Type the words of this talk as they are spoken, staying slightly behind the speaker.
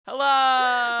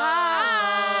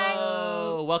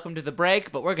welcome to the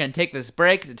break, but we're going to take this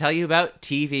break to tell you about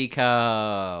TV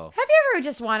Co. Have you ever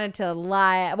just wanted to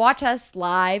watch us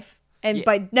live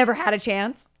but never had a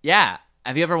chance? Yeah.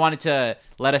 Have you ever wanted to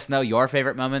let us know your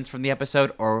favorite moments from the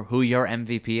episode or who your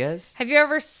MVP is? Have you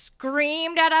ever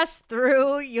screamed at us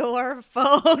through your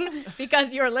phone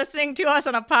because you're listening to us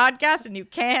on a podcast and you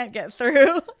can't get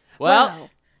through? Well,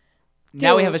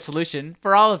 now we have a solution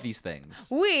for all of these things.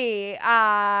 We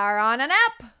are on an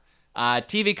app.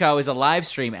 TV Co is a live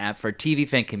stream app for TV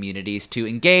fan communities to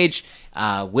engage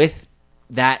with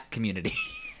that community.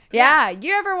 Yeah,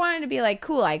 you ever wanted to be like,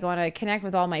 cool, I want to connect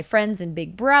with all my friends in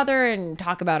Big Brother and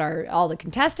talk about all the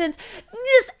contestants?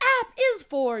 This app is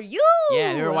for you.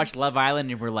 Yeah, you ever watched Love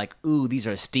Island and we're like, ooh, these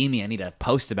are steamy, I need to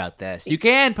post about this. You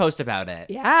can post about it.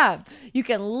 Yeah, you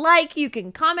can like, you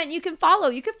can comment, you can follow.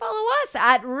 You can follow us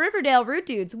at Riverdale Root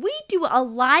Dudes. We do a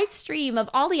live stream of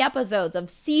all the episodes of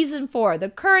season 4, the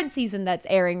current season that's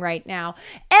airing right now,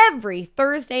 every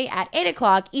Thursday at 8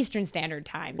 o'clock Eastern Standard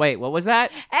Time. Wait, what was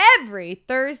that? Every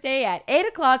Thursday at 8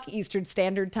 o'clock Eastern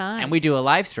Standard Time. And we do a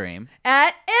live stream.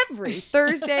 At every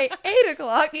Thursday, 8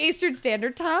 o'clock Eastern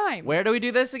Standard Time. Where do we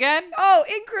do this again? Oh,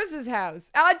 in Chris's house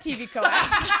on TV Co.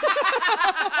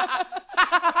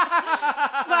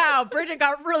 Wow, Bridget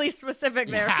got really specific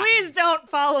there. Yeah. Please don't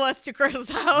follow us to Chris's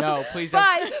house. No, please don't.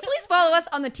 But please follow us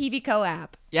on the TV Co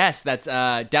app. Yes, that's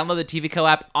download the TV Co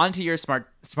app onto your smart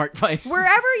device.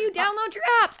 Wherever you download your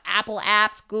apps. Apple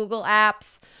apps, Google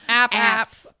apps.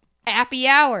 Apps. Appy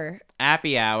Hour.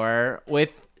 Appy Hour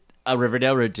with a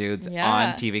Riverdale Root Dudes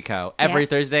on TV Co. Every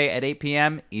Thursday at 8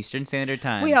 p.m. Eastern Standard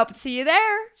Time. We hope to see you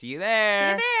there. See you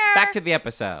there. See you there. Back to the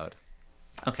episode.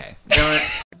 Okay.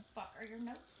 Fuck, are your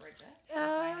notes, Bridget?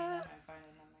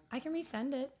 I can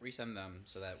resend it. Resend them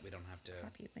so that we don't have to.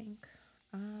 What do you think?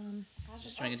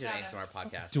 Just turning into an ASMR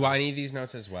podcast. Do I need these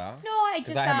notes as well? No, I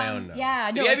just I have my own notes. Yeah,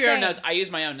 no, You have it's your own great. notes. I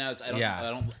use my own notes. I don't.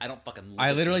 Yeah. I don't fucking. Look I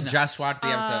at literally these just notes. watched the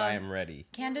episode. I am ready.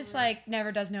 Candace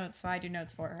never does notes, so I do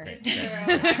notes for her.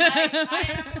 I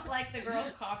am like the girl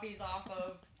who copies off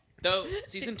of. Though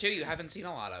season 2 you haven't seen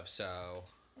a lot of, so.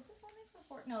 Is this only for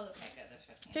 4? No, okay, good. There's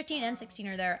 15. 15 and 16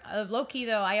 are there. Low key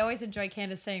though, I always enjoy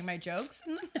Candace saying my jokes.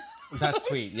 That's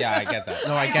sweet. Yeah, I get that.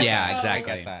 No, I get Yeah, that.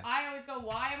 exactly. I get that. I always go,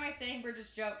 why am I saying Bridget's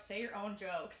jokes? Say your own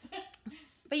jokes.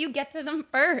 But you get to them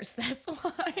first. That's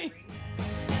why.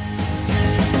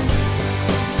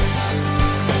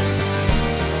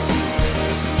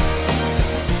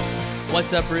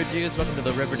 What's up, Rude Dudes? Welcome to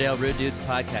the Riverdale Rude Dudes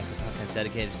podcast, the podcast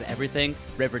dedicated to everything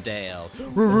Riverdale.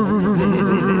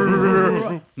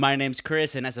 My name's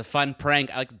Chris, and as a fun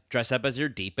prank, I like to dress up as your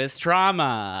deepest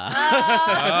trauma.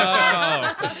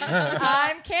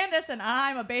 I'm Candace, and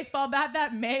I'm a baseball bat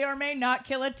that may or may not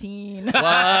kill a teen. I'm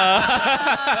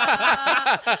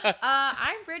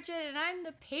Bridget, and I'm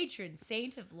the patron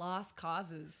saint of lost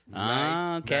causes.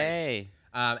 Nice, Okay.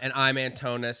 And I'm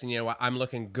Antonis, and you know what? I'm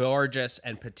looking gorgeous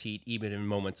and petite, even in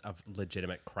moments of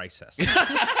legitimate crisis. Good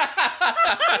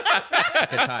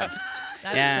time.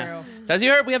 That's true. So as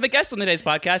you heard, we have a guest on today's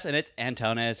podcast, and it's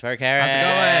Antonis Vercaris. How's it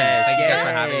going? Thank you guys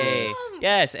for having me.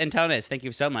 Yes, Antonis, thank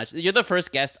you so much. You're the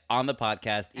first guest on the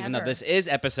podcast, even though Ever. this is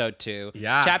episode 2,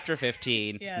 Yeah. chapter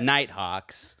 15, Yes.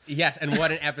 Nighthawks. Yes, and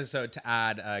what an episode to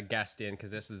add a guest in, because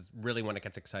this is really when it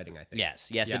gets exciting, I think. Yes,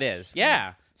 Yeah. it is.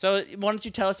 Yeah. So why don't you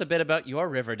tell us a bit about your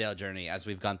Riverdale journey as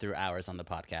we've gone through ours on the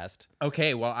podcast?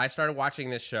 Okay, well, I started watching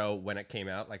this show when it came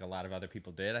out, like a lot of other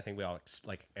people did. I think we all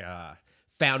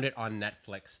found it on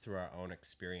Netflix through our own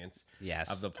experience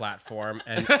of the platform.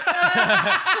 And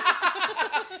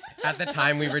at the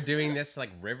time, we were doing this like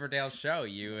Riverdale show,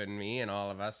 you and me and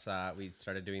all of us. We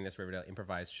started doing this Riverdale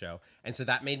improvised show, and so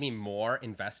that made me more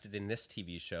invested in this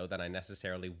TV show than I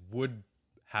necessarily would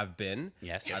have been.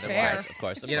 Yes, Otherwise, of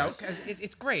course. you know, because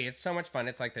it's great. It's so much fun.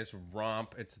 It's like this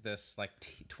romp. It's this like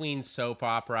tween soap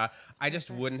opera. I just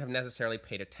wouldn't have necessarily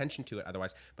paid attention to it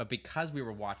otherwise. But because we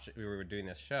were doing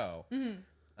this show,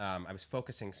 I was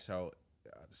focusing so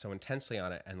intensely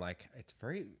on it, and like it's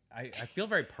very. I feel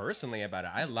very personally about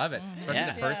it. I love it,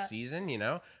 especially the first season. You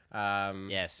know.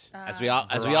 Yes, as we all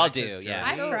do. Veronica's Yeah.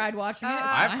 I've cried watching it. It's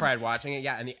I've fine. cried watching it.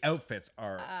 Yeah, and the outfits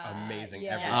are amazing.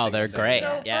 yeah. Every Oh, they're single great. day.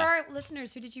 So Yeah. for our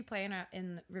listeners, who did you play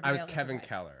in Riverdale? I was Kevin Improvised?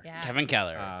 Keller. Yeah. Kevin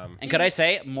Keller. Um, and could I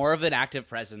say more of an active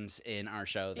presence in our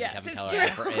show than Yes, Kevin it's Keller true.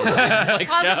 ever is on the Netflix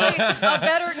Possibly show? a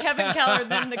better Kevin Keller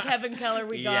than the Kevin Keller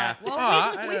we got. Yeah. Well,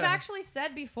 Aw, I we've know. actually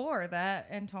said before that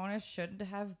Antonis should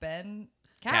have been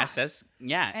Cass cast. says,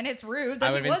 yeah. And it's rude I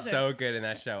that would he have been wasn't. so good in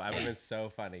that show. I would have been so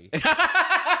funny.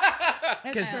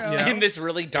 It's true. You in this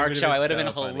really dark It show, I would have so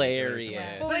been funny.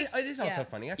 hilarious. But it is also Yeah.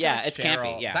 funny. I feel Yeah, like it's Cheryl,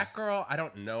 campy, yeah. That girl, I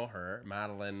don't know her,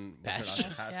 Madeline. Pesh.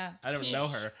 Yeah. I don't know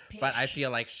her, but I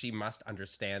feel like she must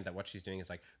understand that what she's doing is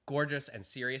like gorgeous and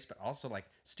serious, but also like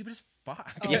stupid as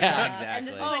fuck. Yeah, And exactly.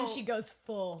 this is when she goes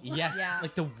full. Yes, Yeah.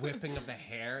 like the whipping of the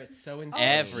hair. It's so insane.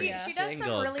 Every She does some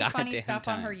single really funny goddamn stuff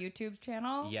on time. her YouTube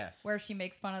channel. Yes. Where she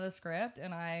makes fun of the script,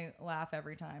 and I laugh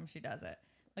every time she does it.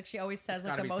 Like she always says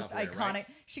like gotta the be most self-aware, iconic. right?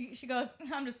 She goes,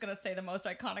 I'm just gonna say the most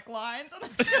iconic lines, and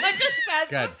then she like just says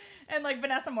Good. them. And like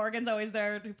Vanessa Morgan's always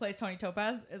there, who plays Tony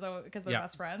Topaz, is because they're Yeah.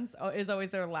 best friends. Is always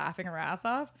there laughing her ass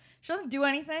off. She doesn't do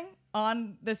anything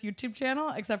on this YouTube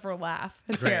channel except for laugh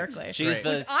hysterically. She's Great. the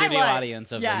Which I studio like.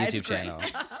 audience of Yeah, the it's YouTube great. channel.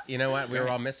 You know what? We were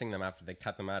all missing them after they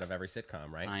cut them out of every sitcom,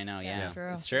 right? I know, yeah.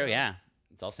 true. It's true, yeah.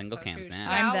 It's all single cams now.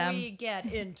 I'm Shall them. we get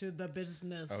into the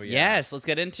business? Oh, yeah. Yes, let's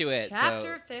get into it.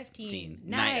 Chapter So, 15,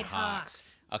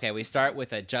 Nighthawks. Okay, we start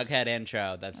with a Jughead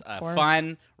intro that's a course.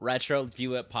 fun retro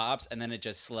view at Pops, and then it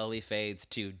just slowly fades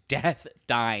to Death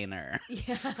Diner.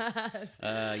 Yes.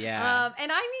 Yeah.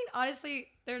 And I mean, honestly,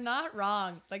 they're not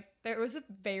wrong. Like, there was a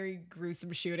very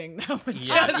gruesome shooting that would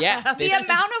Yeah, just yeah, happen. The this-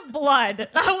 amount of blood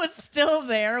that was still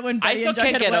there when I Betty still and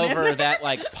can't Jughead get went in. over that.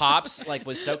 Like Pops, like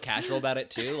was so casual about it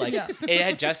too. Like Yeah. it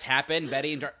had just happened.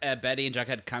 Betty and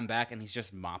Jughead come back, and he's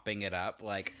just mopping it up.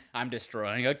 Like I'm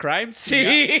destroying a crime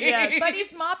scene. Yes, but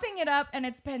he's mopping it up, and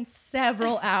it's been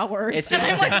several hours. It's and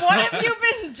been I'm like, what have you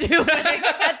been doing? Like,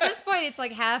 at this point, it's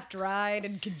like half dried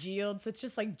and congealed, so it's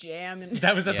just like jam and.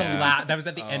 That was at Yeah. that was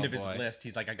at the end Oh, of his boy. list.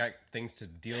 He's like, I got things to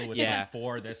deal with Yeah.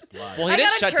 before this blood. Well, he I did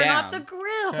gotta shut turn down. off the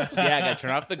grill. Yeah, I gotta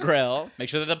turn off the grill. Make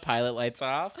sure that the pilot light's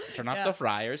off. Turn off Yeah. the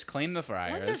fryers. Clean the One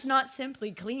fryers. does not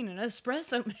simply clean an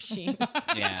espresso machine.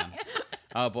 Yeah.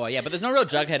 Oh boy, yeah. But there's no real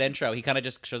Jughead intro. He kind of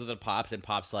just shows up to Pops, and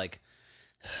Pops like,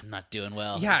 I'm not doing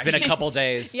well. Yeah, It's been a couple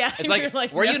days. Yeah, It's you're like,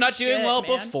 like, were no you not doing shit, well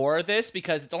man. before this?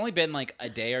 Because it's only been like a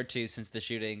day or two since the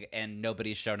shooting, and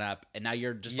nobody's shown up, and now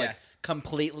you're just like Yes.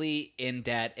 completely in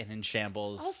debt and in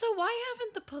shambles. Also, why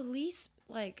haven't the police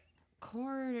like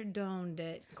cordoned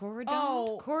it?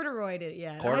 Oh. Corduroyed it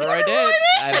yet? Corduroy did.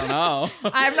 I don't know.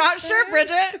 I'm not sure,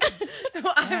 Bridget.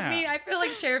 I mean, I feel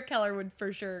like Sheriff Keller would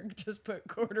for sure just put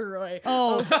corduroy.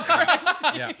 Oh,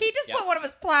 yeah. he just put one of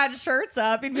his plaid shirts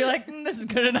up. He'd be like, this is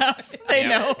good enough. They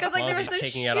Yeah. know. Because As like long there as was he's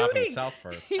a taking it off shooting. himself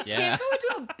first. You Yeah. can't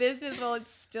go into a business while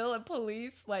it's still a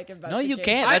police like No, investigation. you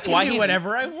can't. I That's can why do he's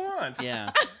whatever I want.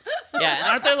 Yeah. Yeah. And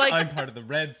aren't there like I'm part of the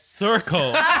red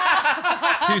circle.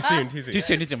 Too soon. Too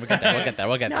soon. We'll get there.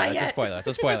 We'll get there. It's a spoiler. It's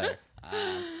a spoiler.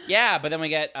 Yeah, but then we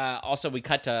get also we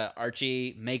cut to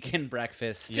Archie making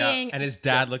breakfast. Yeah, Ding. and his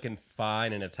dad looking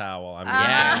fine in a towel. I'm just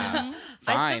Yeah.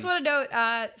 I Fine. just want to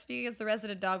note, speaking as the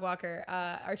resident dog walker,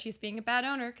 Archie's being a bad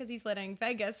owner because he's letting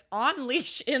Vegas on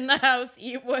leash in the house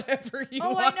eat whatever he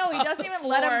Oh, wants. I know. He off doesn't the even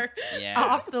let him floor. Yeah.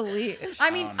 off the leash.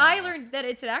 I mean, Oh, no. I learned that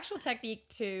it's an actual technique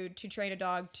to train a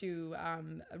dog to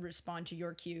respond to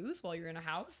your cues while you're in a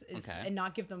house Okay. and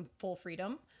not give them full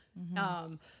freedom.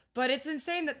 But it's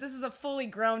insane that this is a fully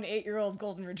grown 8-year-old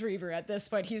golden retriever at this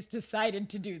point. He's decided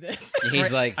to do this.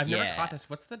 He's like, I've never yeah. caught this.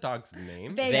 What's the dog's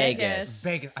name? Vegas.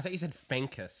 Vegas. I thought you said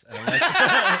Fankus. And I'm like,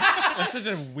 that's such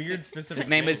a weird specific. His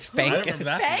name is I don't remember Fankus.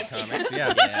 that from the comics.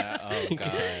 Yeah. Yeah. Oh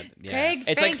god. Yeah. Craig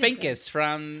It's like Ferguson. Finkus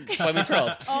from Boy Meets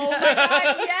World. Oh my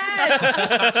god,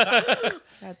 yes!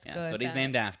 That's Yeah, good. that's what he's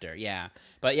named after. Yeah.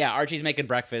 But yeah, Archie's making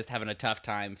breakfast, having a tough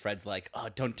time. Fred's like, "Oh,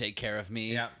 don't take care of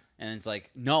me." Yeah. And it's like,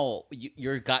 "No,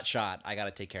 you got shot. I got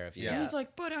to take care of you." Yeah. He's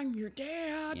like, but I'm your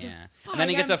dad. Yeah. And then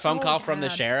he gets a phone call from the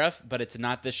sheriff, but it's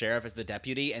not the sheriff, it's the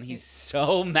deputy, and he's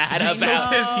so mad He's so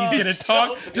about pissed he's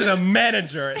gonna talk to the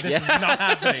manager. This is not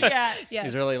happening. Yeah. Yes.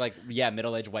 He's really like,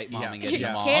 middle-aged white momming it in the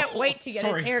Yeah. mall. Can't wait to get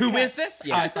Sorry, his hair who cut. is this?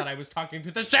 Yeah. I thought I was talking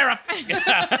to the sheriff. Wait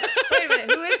a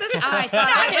minute, who is this? I thought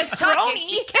I was talking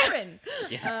to Karen.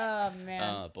 Yes. Oh man.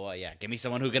 Oh boy, yeah. Give me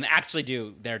someone who can actually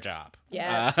do their job.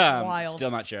 Yes. Wild.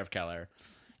 Still not Sheriff Keller.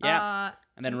 Yeah.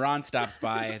 And then Ron stops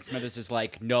by, and Smithers is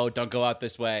like, "No, don't go out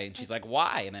this way." And she's like,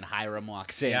 "Why?" And then Hiram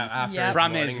walks in Yeah, after Yeah. his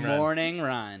from morning his run. morning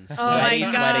run. Oh my Sweaty,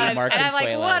 God. sweaty Mark and I'm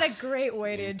like, what a Consuelos. great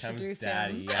way to Here comes introduce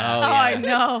Daddy. him. Yeah. Oh, Oh, yeah. I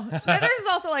know. Smithers is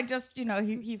also like, just,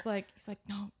 he's like,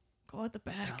 no, go at the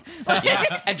back.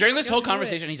 Yeah. And during this whole do it.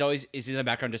 conversation, he's in the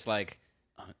background just like,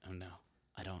 oh no,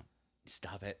 I don't.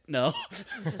 Stop it. No. It's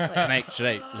just like, Should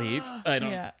I leave? I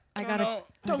don't. Yeah. I gotta.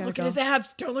 don't look at his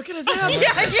abs. Don't look at his abs.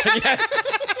 Yes.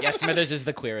 Yes, Smithers is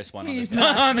the queerest one on this, He's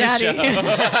not on this Daddy. show. He's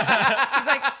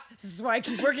like, this is why I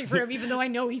keep working for him, even though I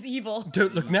know he's evil.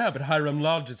 Don't look now, but Hiram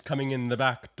Lodge is coming in the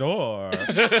back door.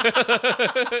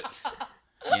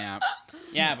 Yeah.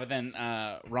 Yeah, but then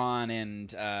Ron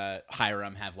and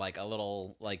Hiram have like a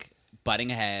little like butting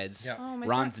heads. Yeah. Oh my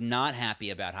Ron's not happy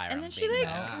about Hiram. And then she being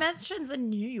like back. mentions a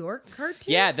New York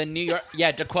cartoon. Yeah, the New York.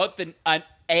 Yeah, to quote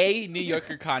a New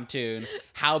Yorker cartoon,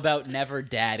 how about never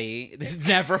daddy? This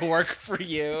never work for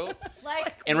you.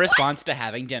 Like, In response to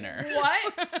having dinner.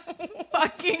 what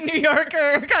fucking New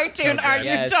Yorker cartoon are you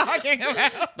Yes. talking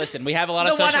about? Listen, we have a lot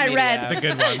of The one social I media. read. The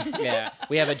good one. Yeah,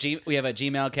 we have a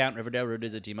Gmail account,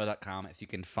 riverdalerudies@gmail.com. If you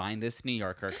can find this New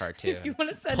Yorker cartoon, you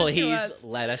wanna send it to please us.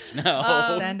 let us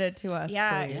know. Send it to us,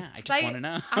 Yeah. please. yeah, I just want to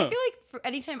know. I feel like for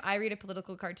anytime I read a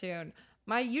political cartoon,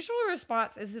 my usual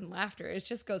response isn't laughter. It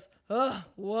just goes, ugh,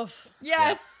 woof.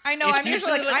 Yes, I know. It's I'm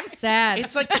usually usually like, I'm sad.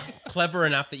 It's like clever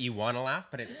enough that you want to laugh,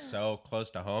 but it's so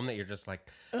close to home that you're just like,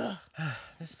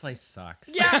 this place sucks.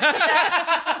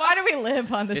 Why do we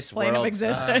live on this plane of world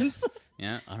existence? sucks.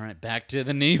 Yeah. All right. Back to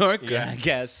the New Yorker, Yeah. I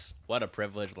guess. What a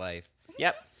privileged life.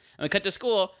 Yep. And we cut to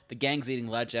school. The gang's eating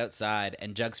lunch outside,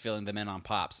 and Jug's filling them in on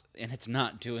Pops, and it's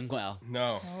not doing well.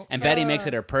 No. And Betty makes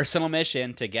it her personal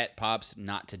mission to get Pops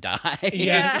not to die.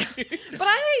 Yeah. But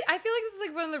I feel like this is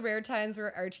like one of the rare times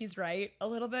where Archie's right a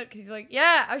little bit because he's like,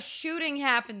 yeah, a shooting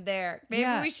happened there. Maybe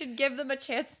Yeah. we should give them a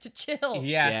chance to chill.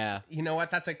 Yes. Yeah. You know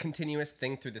what? That's a continuous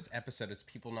thing through this episode is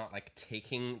people not like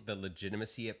taking the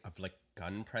legitimacy of like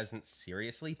gun presence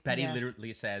seriously. Betty Yes.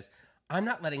 literally says, I'm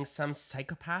not letting some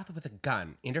psychopath with a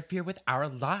gun interfere with our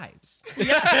lives.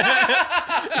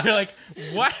 You're like,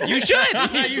 what? You should.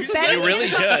 you Betty You really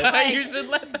is should. like- you should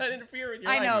let that interfere with your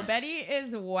I life. know Betty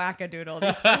is wackadoodle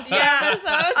these first Yeah,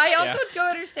 episodes. I also don't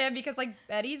understand because like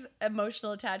Betty's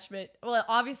emotional attachment, well,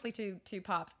 obviously to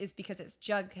Pops is because it's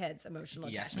Jughead's emotional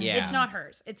Yes. attachment. Yeah. It's not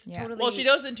hers. It's Yeah. totally. Well, she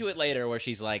goes into it later where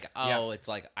she's like, oh, Yeah. it's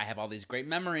like, I have all these great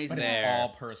memories But there. it's all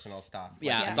personal stuff.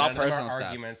 Yeah, it's all none of them are personal stuff.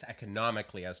 arguments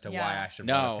economically as to Yeah. why I should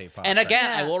want to No. say Pops. And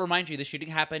again, I Yeah. will remind you, the shooting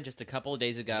happened just a couple of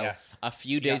days ago. Yes. A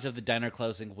few days Yeah. of the diner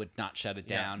closing would not shut it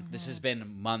Yeah. down. This has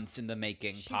been months in the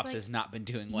making. Pops like, has not been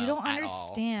doing well You don't at all.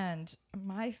 understand.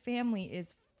 My family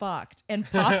is fucked, and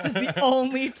Pops is the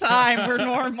only time we're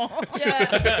normal.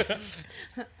 yeah.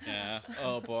 Yeah.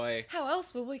 Oh boy. How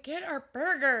else will we get our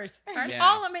burgers? Our Yeah.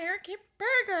 all-American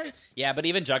burgers. Yeah, but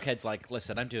even Jughead's like,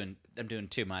 listen, I'm doing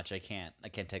too much. I can't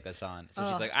take this on. So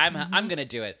she's like, I'm gonna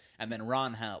do it. And then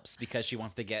Ron helps because she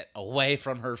wants to get away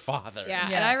from her father. Yeah,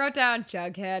 Yeah. and I wrote down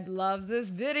Jughead loves this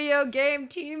video game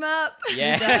team up.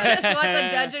 Yeah. This one's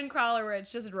a dungeon crawler where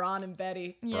it's just Ron and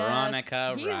Betty. Yes.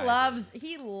 Veronica He rises.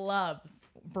 loves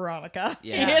Veronica.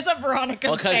 Yeah. He is a Veronica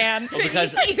Well, fan.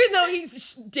 because Even though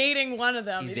he's dating one of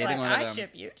them, He's he's dating like, one of I them.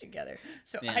 ship you together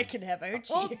so Yeah. I can have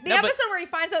Archie. Well, the No, but- episode where he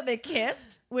finds out they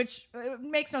kissed, which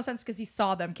makes no sense because he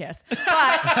saw them kiss. But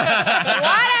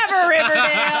whatever,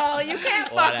 Riverdale, you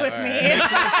can't fuck with me.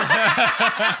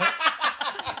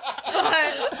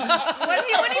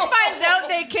 But when he finds out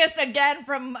they kissed again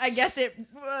from, I guess it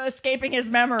escaping his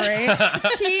memory,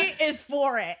 he is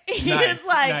for it. He Nice, is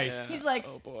like, nice. he's like,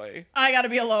 oh boy. I gotta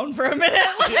be alone for a minute.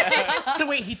 So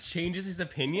wait, he changes his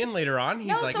opinion later on? He's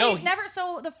No, like, so no, he's he- never.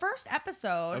 So the first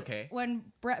episode, Okay. when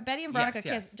Betty and Veronica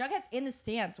Yes, kiss, Jughead's in the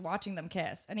stands watching them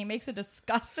kiss, and he makes a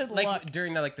disgusted like look.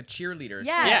 during the Yes. cheerleader.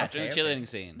 Yeah, Yes. during the cheerleading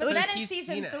scene. But So then in he's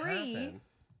season seen it 3, happen.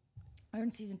 or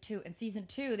in season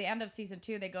 2, the end of season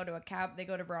 2, they go to they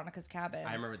go to Veronica's cabin.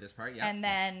 I remember this part. Yeah. And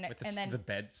then with and the then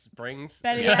bed springs.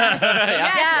 Betty, they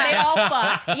all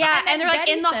fuck. yeah, then and they're like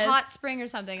Betty in the says- hot spring or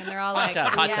something, and they're all like,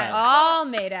 tub, hot tub. all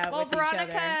made out Well, with each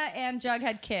Veronica other. and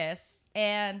Jughead kiss,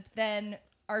 and then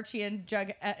Archie and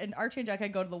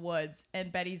Jughead go to the woods,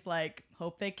 and Betty's like,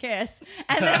 "Hope they kiss."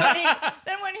 And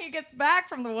then when he gets back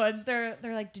from the woods, they're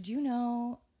like, "Did you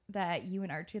know that you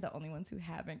and Archie are the only ones who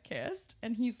haven't kissed?"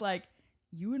 And he's like,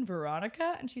 "You and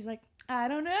Veronica?" And she's like, "I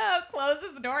don't know."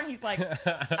 Closes the door, and he's like,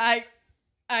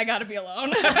 I gotta be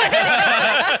alone.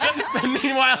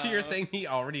 Meanwhile, you're saying he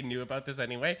already knew about this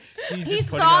anyway. So he's He just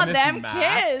putting saw on this them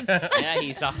mask. kiss. Yeah,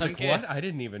 he saw them Like, kiss. what? I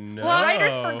didn't even know. Well,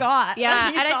 writers forgot.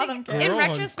 Yeah, He and saw I them think kiss. in Girl on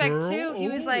retrospect girl, too, he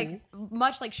was ooh. like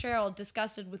much like Cheryl,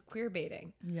 disgusted with queer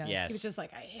baiting. Yes. Yes. He was just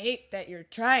like, I hate that you're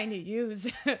trying to use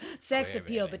sex Queer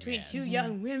appeal baiting, between yes. two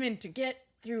young women to get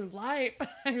through life.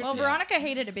 Well, Veronica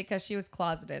hated it because she was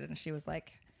closeted, and she was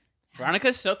like,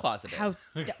 Veronica's still closeted. "How?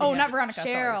 Oh, not Veronica.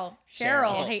 Cheryl.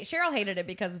 Cheryl. Cheryl. Cheryl hated it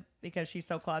because she's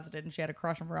so closeted, and she had a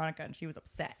crush on Veronica, and she was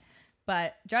upset.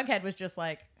 But Jughead was just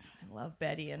like, "I love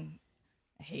Betty, and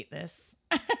I hate this."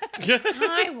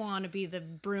 I want to be the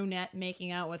brunette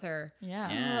making out with her.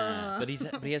 Yeah, but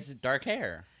he has dark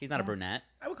hair. He's not a brunette.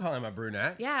 I would call him a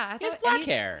brunette. Yeah, He has black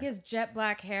hair. He has jet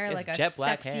black hair, He has like a jet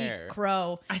black sexy hair.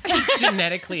 crow. I think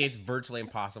genetically it's virtually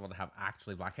impossible to have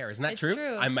actually black hair. Isn't that It's true?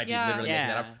 true. I might be Yeah. literally making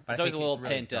that up. But It's I always think a little it's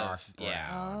really tint dark of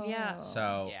brown. yeah. Yeah.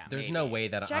 So Yeah, there's maybe. no way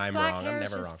that Jet I'm black wrong. hair I'm is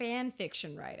never just wrong. fan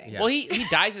fiction writing. Yeah. Well, he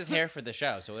dyes his hair for the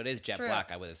show, so it is jet true.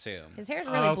 black, I would assume. His hair's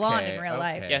really blonde in real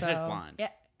life. okay. Yes, it's so- blonde. Yeah.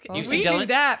 Well, You've we seen knew Dylan?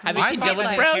 that. Have you I seen thought Dylan's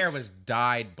that Bros? his hair was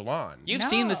dyed blonde. You've No.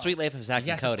 seen The Sweet Life of Zach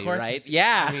Yes, and of Cody, course. right? It's-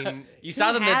 Yeah. I mean, you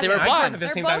saw them that they were hasn't? I blonde. at the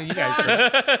They're same time both you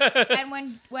guys did. And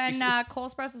when Cole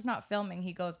Sprouse is not filming,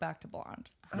 he goes back to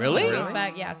blonde. Really? He goes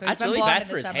back, yeah. So he's That's been really blonde bad in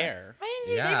for the his summer. hair.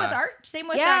 Same Yeah. with Art. Same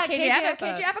with Yeah, KJ KJ Apa. Apa.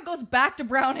 KJ Apa goes back to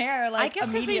brown hair I like guess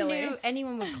because they immediately. knew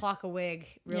anyone would clock a wig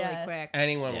really Yes. quick.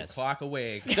 Anyone Yes. will clock a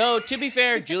wig. Though, to be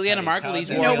fair, Juliana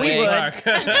Margulies wore No, a we wig. would.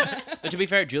 But to be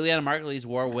fair, Juliana Margulies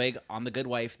wore a wig on The Good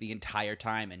Wife the entire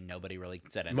time, and nobody really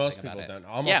said anything Most about people it. don't.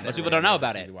 Almost Yeah, most people don't know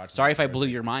about it. everyone watches Sorry if I TV blew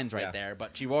your minds right Yeah. there,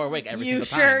 but she wore a wig every You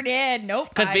single sure time. did. Nope.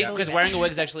 I believe Because it. wearing a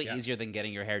wig is actually Yeah. easier than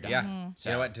getting your hair done. Yeah. So.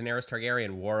 You know what? Daenerys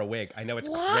Targaryen wore a wig. I know it's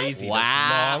What? crazy. Those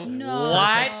Wow. long,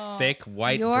 What? thick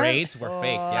white You're- braids were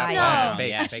fake. Yeah, No. yeah, fake,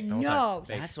 Yeah. fake the whole No. time.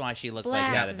 Fake. That's why she looked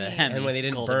Blasphemy. like Yeah, And when they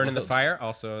didn't Golden burn in the Globes. fire,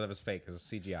 also that was fake. It was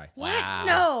CGI. Wow.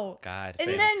 No. God. And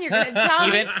Fake. then you're gonna tell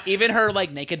me. Even her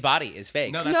like naked body is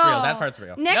fake. No, that's real. That part's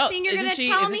real. Next No, thing you're isn't gonna she-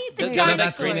 tell isn't me the- the the- dinosaurs.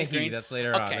 that's green screen. That's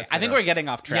later on. Okay, That's I think later we're on. getting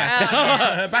off track.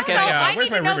 Yeah. Back No, to I where's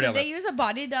need my to know, Riverdale? did they use a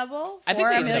body double I think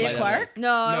for they used a Amelia body Clark?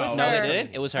 No, No, it was No, her. they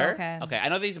didn't. It was her. Okay. I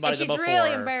know they used a body And she's double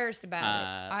really for, embarrassed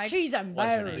about it. She's what's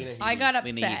her embarrassed. name? I got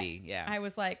Lena upset. Headey, yeah. I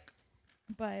was like,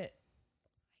 but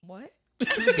what?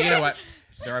 You know what?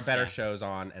 There are better shows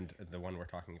on, and the one we're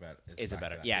talking about Is it back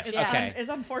better? to that. Yes. Yeah, Okay. is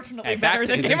unfortunately Hey, back better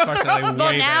to- than it's Game of unfortunately Thrones. way Well,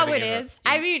 better now than it Game of is.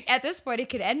 I mean, at this point, it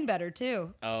could end better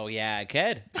too. Oh yeah, it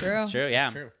could. True. It's true. Yeah.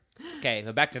 True. Okay,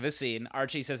 but back to this scene.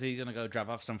 Archie says he's gonna go drop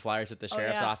off some flyers at the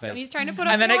sheriff's office. And he's trying to put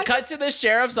up. And then it one- cuts to the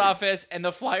sheriff's office, and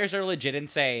the flyers are legit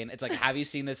insane. It's like, have you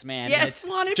seen this man? Yes, and it's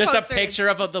wanted just posters. a picture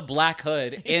of the black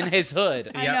hood in his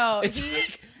hood. I Yep. know. It's He's,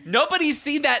 like, nobody's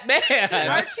seen that man.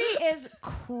 Archie is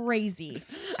crazy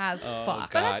as Oh,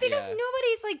 fuck. But that's God, because yeah.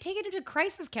 nobody's like taken him to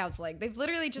crisis counseling. They've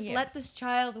literally just let Yes. this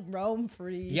child roam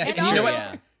free. Yeah, And and you know also- what?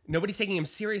 Yeah. Nobody's taking him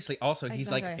seriously. Also,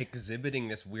 he's like Exactly. exhibiting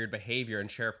this weird behavior, and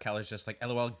Sheriff Keller's just like,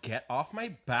 "LOL, get off my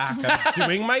back! I'm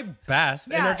doing my best."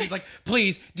 And Yeah. Archie's like,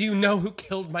 "Please, do you know who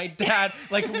killed my dad?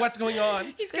 Like, what's going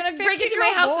on?" He's This gonna break into my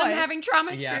 15-year-old house and boy. I'm having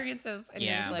trauma Yes. experiences. And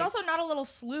Yeah. he's He's like, also not a little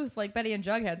sleuth like Betty and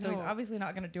Jughead, so he's No. obviously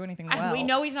not going to do anything and well. we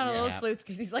know he's not a little Yeah. sleuth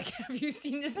because he's like, have you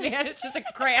seen this man? It's just a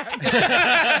crayon.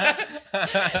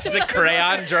 Just a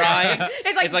crayon drawing.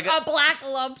 It's like, a- a black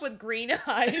lump with green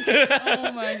eyes.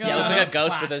 Oh my god. Yeah, it looks like a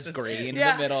ghost with Class this to green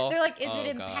Yeah. in the middle. They're like, is Oh, it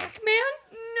in God. Pac-Man?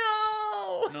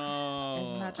 No. No.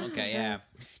 Isn't that just the okay? Yeah.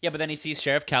 Yeah, but then he sees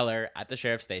Sheriff Keller at the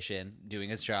sheriff's station doing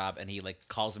his job, and he like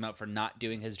calls him out for not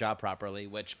doing his job properly.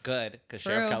 Which good, because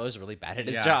Sheriff True. Keller's really bad at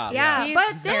his Yeah. job. Yeah, He's but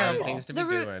then terrible. Things to be the,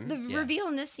 doing. the Yeah. reveal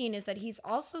in this scene is that he's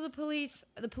also the police.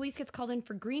 The police gets called in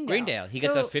for Greendale. Greendale. He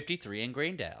gets So- a 53 in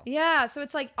Greendale. Yeah, so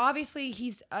it's like obviously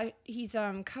he's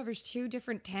covers two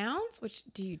different towns. Which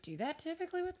do you do that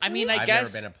typically with? I mean, police? I I've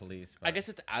guess- never been a police. I guess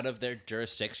it's out of their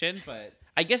jurisdiction, but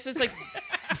I guess it's like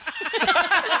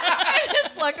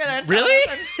just looking at Really?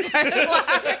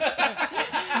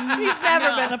 He's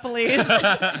never been a police.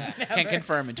 can't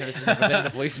confirm until this has never been a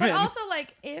policeman. But also,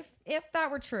 like, if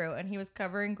that were true and he was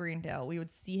covering Greendale, we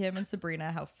would see him and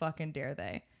Sabrina. How fucking dare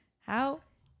they? How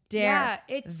dare yeah,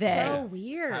 it's they? so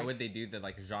weird. How would they do the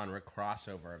like genre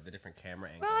crossover of the different camera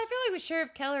angles? Well, I feel like with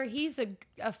Sheriff Keller, he's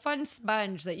a fun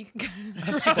sponge that you can kind of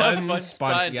throw. It's a fun sponge.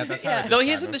 sponge. Yeah, that's how I Though he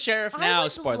describe isn't him. the sheriff I now,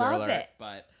 would spoiler love alert. it.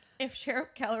 But If Sheriff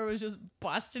Keller was just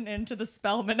busting into the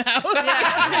Spellman house.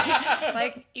 It's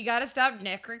like you got to stop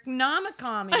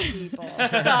necronomicoming people.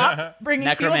 Stop bringing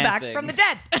people back Necromancing. from the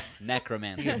dead.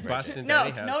 necromancer. Bust into No,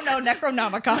 any house. no,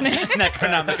 Necronomicon.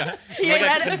 Necronomica. It's He like a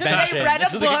read, convention. they read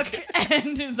It's a like book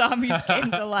and his zombies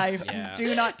came to life. Yeah.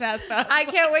 Do not test us. I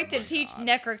can't wait to teach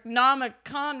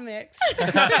necronomicomics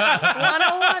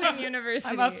 101 in university.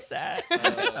 I'm upset.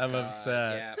 I'm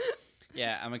upset. Yeah.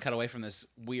 Yeah, I'm gonna cut away from this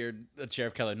weird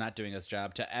Sheriff Keller not doing his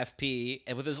job to FP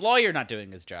and with his lawyer not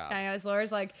doing his job. I know his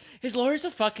lawyer's like, His lawyer's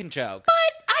a fucking joke.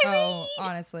 I mean, Oh,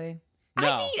 honestly.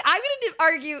 No. I'm gonna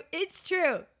argue it's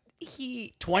true.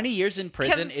 He, 20 years in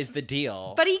prison Conf- is the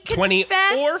deal. but he 20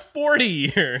 confessed. or 40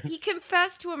 years. He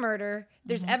confessed to a murder.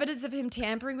 There's evidence of him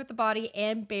tampering with the body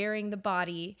and burying the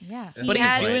body. Yeah. But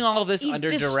he's doing all of this He's under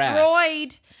destroyed.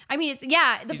 duress. I mean, it's the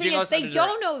He's thing doing all is, this they under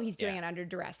don't duress. know he's doing Yeah. it under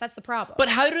duress. That's the problem. But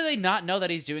how do they not know that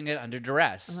he's doing it under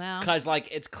duress? Well. Because like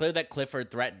it's clear that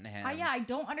Clifford threatened him. Yeah, I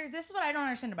don't understand. This is what I don't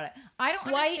understand about it. I don't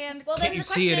Why- understand. well, Can't then you the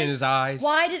see it question in is, his eyes?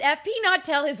 why did FP not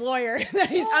tell his lawyer that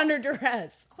he's under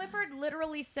duress? Clifford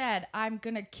literally said, "I'm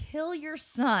gonna kill your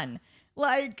son."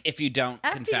 Like, If you don't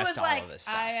FP confess was to like, all of this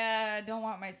stuff. I don't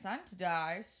want my son to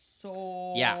die,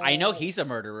 so Yeah, I know he's a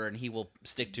murderer and he will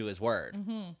stick to his word.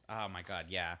 Oh my god,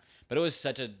 yeah. But it was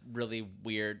such a really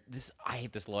weird. I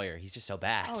hate this lawyer. He's just so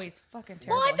bad. Oh, he's fucking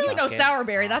terrible. I feel he's like- no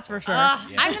Sourberry, that's for sure.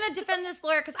 I'm gonna defend this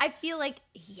lawyer because I feel like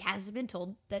he hasn't been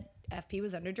told that FP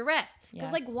was under duress.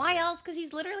 Because Yes. why else? Because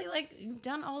he's literally like, you've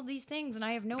done all these things, and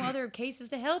I have no other cases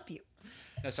to help you.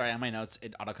 No, sorry, on my notes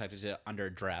it autocorrected to under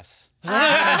dress.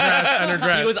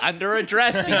 Underdressed. He was under a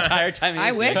dress the entire time. He was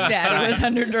I wish doing these Daddy was crimes.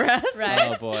 under duress.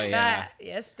 Oh boy, yeah.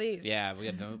 Yes, please. Yeah, we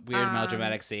had the weird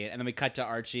melodramatic scene, and then we cut to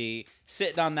Archie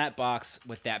sitting on that box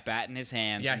with that bat in his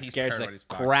hands. Yeah, and he's scares the paranoid as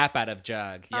fuck. crap out of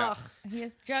Jug. Yeah. He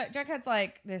is. Jughead's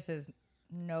like, this is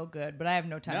no good, but I have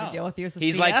no time to deal with you. So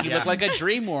He's see like, ya. you look like a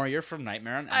dream warrior from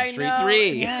Nightmare on Elm I Street know.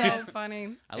 3. So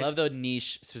funny. I love the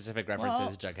niche specific references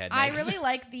Well, Jughead makes. I really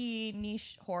like the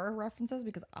niche horror references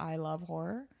because I love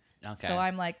horror. Okay. So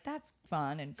I'm like, that's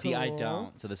fun and cool. See, I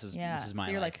don't. So this is Yeah, this is my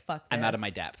so you're like, fuck I'm out of this. my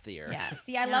depth here. Yeah.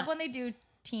 See, I love when they do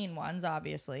teen ones,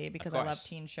 obviously, because I love course.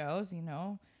 teen shows. You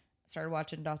know, started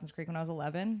watching Dawson's Creek when I was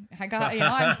 11. I got,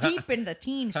 I'm deep into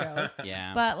teen shows.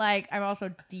 Yeah. But like, I'm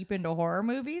also deep into horror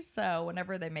movies. So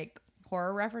whenever they make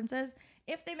horror references,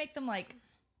 if they make them like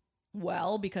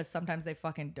well, because sometimes they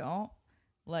fucking don't.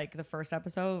 Like the first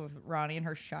episode with Ronnie and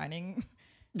her Shining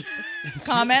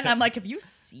comment, I'm like, have you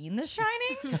seen The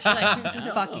Shining? She's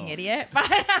like, fucking idiot. But,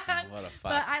 What a fuck.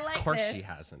 but I like Of course this. she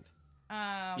hasn't.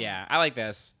 Yeah, I like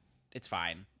this. It's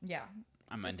fine. Yeah.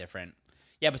 I'm indifferent.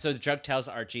 Yeah, but so Jug tells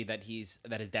Archie that his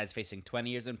dad's facing 20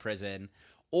 years in prison,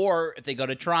 or if they go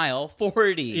to trial,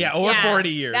 40. Yeah, or Yeah, 40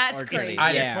 years. That's Or crazy.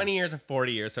 Either Yeah. 20 years or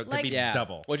 40 years, so it could Like- be Yeah,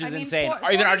 double. which is I mean, insane. for-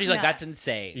 Or even 40's Archie's like, nuts. that's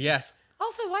insane. Yes.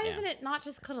 Also, why isn't it not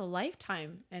just called a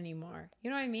lifetime anymore?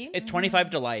 You know what I mean? It's 25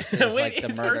 to life is like the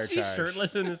is murder Archie charge.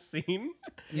 shirtless in this scene?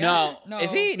 No. No.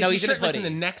 Is he? No, Is he's he in his shirtless in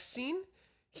hoodie. the next scene?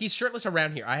 He's shirtless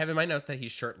around here. I have in my notes that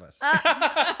he's shirtless.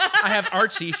 I have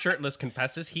Archie shirtless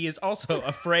confesses he is also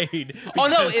afraid. Oh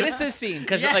no, because- it is this scene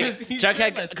because Yes, like he's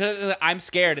Jughead, shirtless. 'cause I'm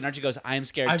scared, and Archie goes, "I'm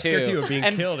scared I'm too." scared too of being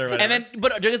killed or whatever. And then,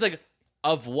 but Jughead's like,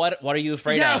 "Of what? What are you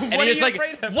afraid Yeah, of?" And what he's are you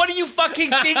like, afraid of? "What do you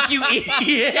fucking think, you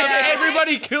idiot?"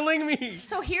 Everybody killing me.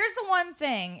 So here's the one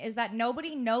thing is that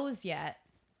nobody knows yet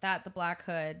that the Black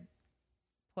Hood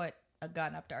put a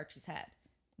gun up to Archie's head.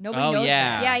 Nobody Oh, knows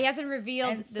yeah. that. Yeah, he hasn't revealed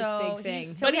And this so big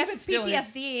thing. So But he even has still,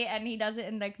 he's- PTSD and he does it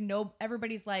and like no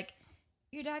everybody's like,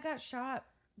 your dad got shot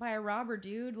by a robber,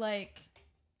 dude. Like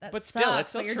that But sucks, still, it's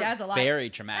still but your dad's alive. very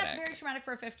traumatic. That's very traumatic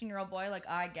for a 15-year-old boy. Like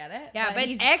I get it. Yeah, but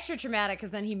he's it's extra traumatic because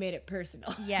then he made it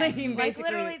personal. yes, He like basically-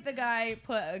 literally the guy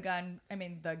put a gun. I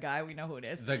mean, the guy we know who it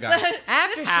is. The guy.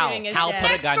 after Hal. shooting his Hal dad. put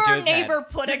a Next gun door to his head. neighbor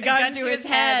put a gun to his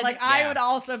head. Like I Yeah. would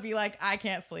also be like, I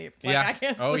can't sleep. Like Yeah. I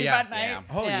can't Oh, sleep yeah. at night. Yeah.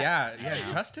 Oh, Yeah.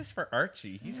 yeah. Justice for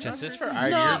Archie. He's Justice justice for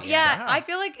Archie. No, Archie. yeah, Yeah. I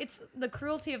feel like it's the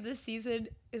cruelty of this season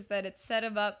is that it set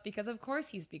him up because of course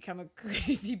he's become a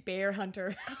crazy bear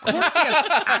hunter.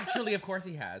 Actually, of course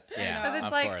he has. Yeah, Because it's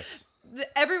of like- course.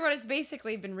 Everyone has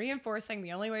basically been reinforcing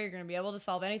the only way you're going to be able to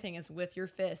solve anything is with your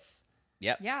fists.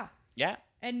 Yep. Yeah. Yeah.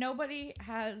 And nobody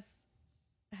has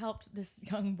helped this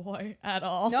young boy at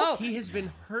all. No, He has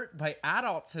been hurt by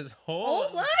adults his whole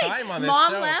whole life. time on this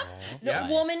Mom show. left. The Yeah.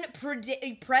 woman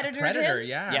predator Predator, him.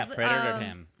 yeah. Yeah. Predator Um,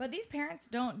 him. But these parents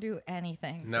don't do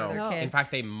anything No. for their No. kids. In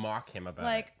fact, they mock him about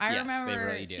like it. I Yes, they remember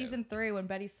really do. season 3 when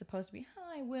Betty's supposed to be,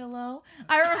 hi Willow.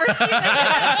 I remember season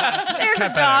there's a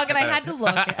Cut that dog out, and I cut had that to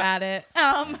look at it.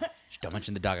 Don't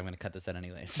mention the dog. I'm going to cut this out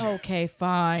anyways. Okay,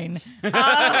 fine.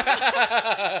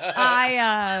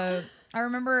 I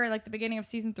remember like the beginning of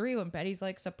season 3 when Betty's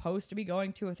like supposed to be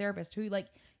going to a therapist who like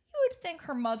you would think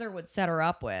her mother would set her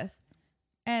up with,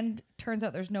 and turns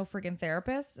out there's no friggin'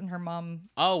 therapist, and her mom.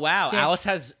 Oh wow, Dick. Alice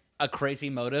has a crazy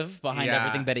motive behind Yeah.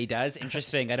 everything Betty does.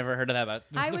 Interesting. I never heard of that about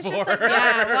I was before. just like,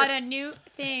 Yeah, what a new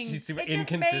thing. She's super It just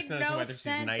made inconsistent as to no whether she's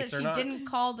sense nice that or she not. didn't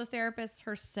call the therapist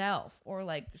herself, or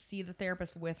like see the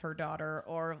therapist with her daughter,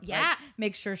 or like, Yeah.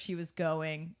 make sure she was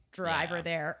going, drive Yeah. her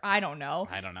there. I don't know.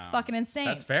 I don't know. It's fucking insane.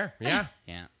 That's fair. Yeah.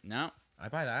 Yeah. No. I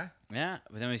buy that. Yeah.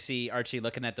 But then we see Archie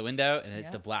looking at the window, and it's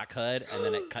Yeah. the Black Hood, and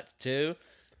then it cuts to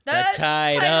The the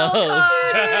title titles.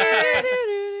 card.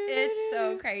 It's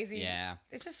so crazy. crazy. Yeah.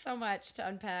 It's just so much to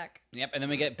unpack. Yep. And then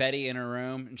we get Betty in her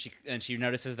room, and she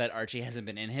notices that Archie hasn't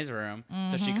been in his room,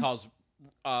 so she calls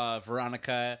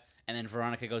Veronica, and then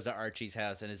Veronica goes to Archie's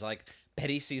house and is like,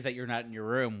 Betty sees that you're not in your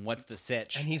room. What's the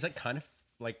sitch? And he's like kind of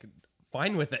like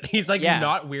fine with it. He's like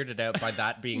not weirded out by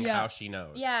that being how she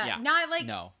knows. Yeah. Not like.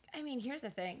 No. I mean, here's the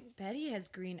thing. Betty has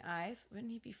green eyes.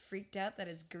 Wouldn't he be freaked out that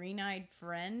his green-eyed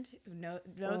friend who knows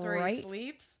where he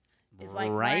sleeps is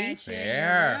like, why aren't you in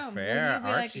your room? Fair.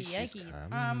 Wouldn't you be like, Archie, she's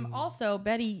yikes. Also,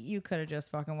 Betty, you could have just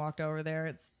fucking walked over there.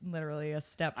 It's literally a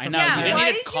step. I from know. Yeah, You didn't why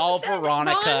need did to you call send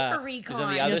Veronica, Ron for who's on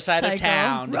recon? the other You side of psycho.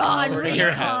 town, to Ron come over to your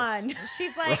recon. house.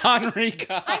 She's like, Ron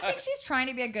Recon. I think she's trying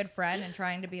to be a good friend and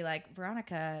trying to be like,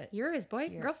 Veronica, You're his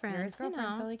girlfriend. You're his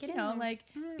girlfriend. So, like, you know, like,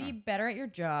 be better at your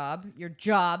job. Your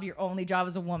only job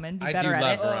as a woman. Be I better do at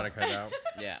love it. Veronica though.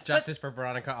 Yeah. Justice for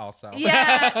Veronica also.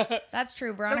 Yeah. That's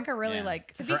true. Veronica really Yeah.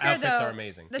 like. To be Her fair, outfits though, are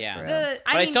amazing. Yeah. But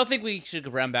I still think we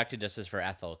should round back to Justice for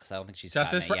Ethel, because I don't think she's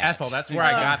Justice gotten for it yet. Ethel. That's where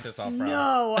I got this all from.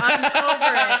 No, I'm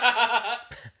over it.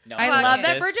 No, I love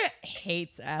that Justice. Bridget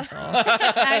hates Ethel.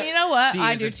 And you know what? She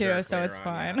I is do a too, jerk so later it's on,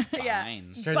 fine. Yeah. Fine.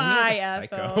 Isn't it Bye, like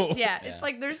a Ethel. psycho? Yeah, Yeah. it's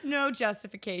like there's no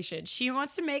justification. She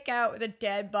wants to make out with a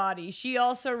dead body. She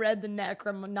also read the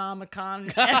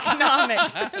Necronomicon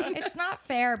economics. It's not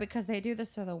fair because they do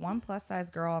this to the one plus size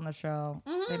girl on the show.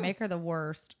 They make her the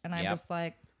worst, and I'm Yep. just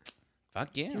like,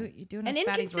 Fuck you. you're doing And us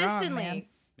fatties wrong, man. inconsistently.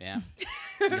 Yeah.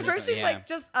 First, she's Yeah. like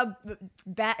just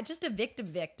a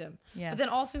victim. Yes. But then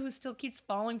also who still keeps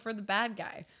falling for the bad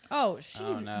guy. Oh,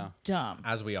 she's no. dumb.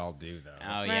 As we all do though.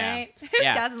 Oh yeah. Right? Who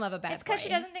Yeah. doesn't love a bad It's because she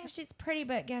boy? doesn't think she's pretty,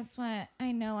 but guess what?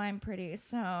 I know I'm pretty,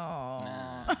 so.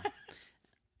 Yeah.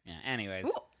 Anyways,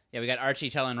 yeah, we got Archie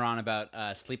telling Ron about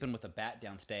sleeping with a bat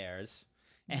downstairs,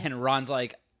 and Ron's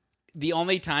like, the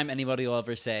only time anybody will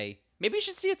ever say, maybe you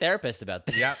should see a therapist about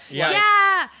this. Yeah, Like, yeah.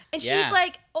 Yeah. And Yeah. she's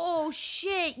like, oh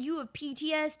shit, you have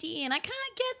PTSD. And I kind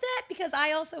of get that because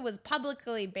I also was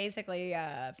publicly basically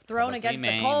thrown Publicly against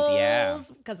maimed, the coals yeah.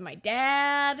 because of my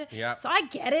dad. Yeah. So I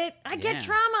get it. I Yeah. get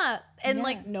trauma. And Yeah.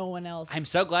 like no one else. I'm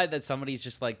so glad that somebody's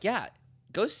just like, yeah,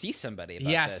 go see somebody about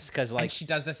Yes, this, because and like, she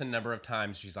does this a number of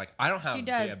times. She's like, I don't have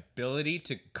does. the ability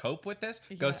to cope with this.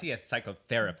 Go see a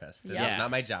psychotherapist. This Yeah. is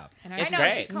not my job. And It's I know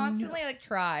great. she constantly like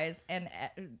tries, and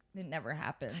it never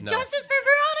happens. No. Justice for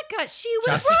Veronica. She was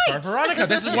Justice right. for Veronica.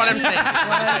 This is what I'm saying.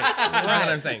 This is what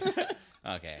I'm saying.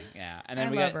 okay, yeah, and then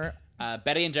I we love got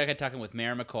Betty and Jughead talking with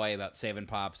Mayor McCoy about saving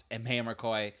Pops, and Mayor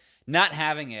McCoy not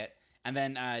having it, and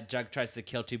then Jug tries to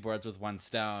kill two birds with one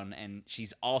stone, and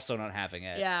she's also not having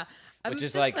it. Yeah. I'm Which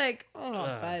is just like, oh,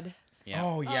 bud. Yeah.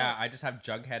 Oh yeah, I just have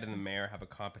Jughead and the mayor have a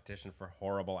competition for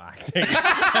horrible acting.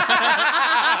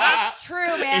 It's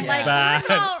true, man. Like, bad.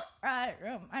 first of all,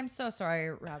 I'm so sorry,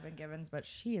 Robin Givens, but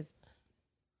she is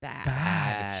bad.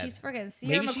 Bad. She's freaking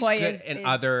Sierra Maybe she's McCoy good is in is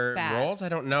other bad. roles. I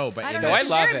don't know, but I in don't No, know. I She's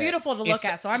love very it. beautiful to look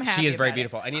It's- at, so I'm happy. She is very about it.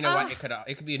 beautiful, and you know what?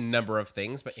 It could be a number of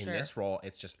things, but in Sure. this role,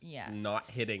 it's just Yeah. not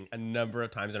hitting a number of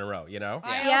times in a row. You know.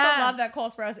 I Yeah. also love that Cole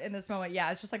Sprouse in this moment.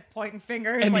 Yeah, it's just like pointing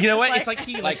fingers. And like, you know just what? It's like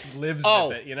he like lives Oh,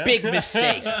 with it. You know. big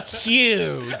mistake,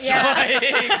 huge.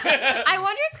 I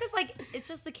wonder it's because like it's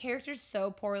just the character's so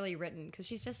poorly written because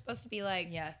she's just supposed to be like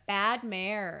Yes. bad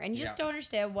mayor and you just Yeah. don't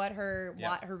understand what her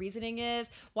Yeah. reasoning is,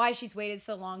 why she's waited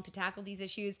so long to tackle these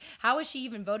issues, how is she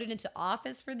even voted into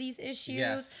office for these issues,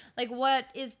 Yes. like what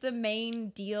is the main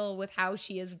deal with how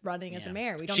she is running as a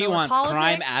mayor? We don't She know her wants politics.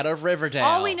 crime out of Riverdale.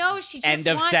 All we know is she just End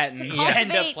of wants sentence. to End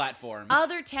of cultivate platform.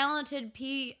 other talented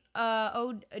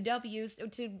OWs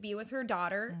to be with her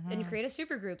daughter Mm-hmm. and create a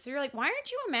supergroup. So you're like, why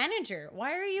aren't you a manager?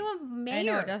 Why are you a mayor? I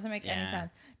know it doesn't make any Yeah.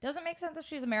 sense. Doesn't make sense that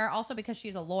she's a mayor. Also because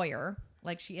she's a lawyer.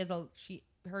 Like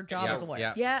her job Yeah, is a lawyer.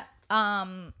 yeah. Yeah.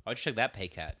 Why'd you take that pay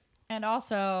cut? And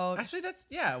also, Actually, that's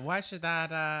Why should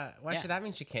that? Why should that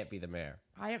mean she can't be the mayor?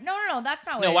 no, that's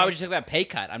not what No, it why is. would you take that pay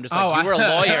cut? I'm just Oh, like, you were a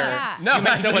lawyer. Yeah. No, You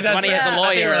make so much that's- money as a I think you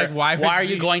lawyer. were like, why would are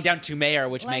you she- going down to mayor,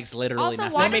 which Like, makes literally also,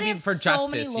 nothing? why do Maybe they have for so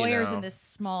many justice, you lawyers know. in this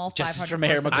small Justice 500 for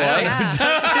Mayor person McCoy?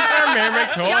 town? Mayor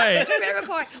McCoy. Justice for Mayor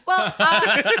McCoy. Well,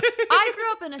 I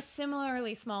grew up in a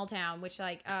similarly small town, which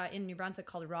in New Brunswick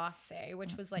called Rothsay,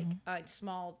 which was like a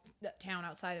small town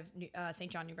outside of St.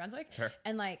 John, New Brunswick. Sure.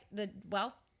 And like the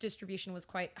wealth distribution was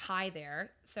quite high there.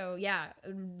 So yeah,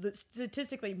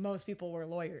 statistically, most people were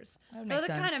lawyers. That So makes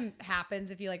that sense. kind of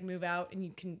happens if you like move out and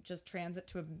you can just transit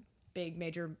to a big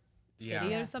major city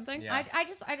Yeah. or something. Yeah. I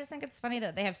just think it's funny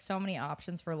that they have so many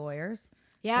options for lawyers.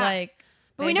 Yeah. Like,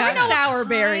 But we they never got know what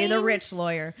Sourberry, the kind. rich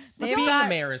lawyer. They've Being got a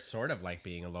mayor is sort of like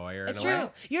being a lawyer in It's a way. true.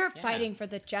 You're fighting for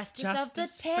the justice of the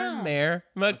Justice for town. Mayor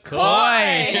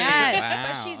McCoy. Yes, Wow,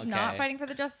 but she's not okay. fighting for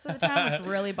the justice of the town, which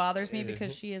really bothers me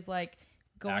because she is like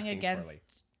going Acting against poorly.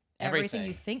 everything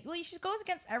you think. Well, she goes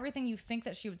against everything you think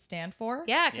that she would stand for.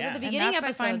 Yeah, because Yeah. at the And beginning that's what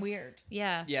I find episodes, weird.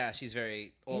 Yeah. Yeah, she's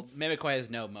very. Well, Mimicoy has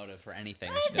no motive for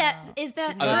anything. That she does.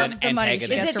 That Other than Loves the money she antagonist.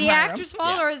 gets is it from the Hiram. actor's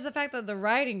fault Yeah. or is the fact that the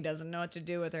writing doesn't know what to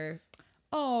do with her?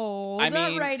 Oh, I the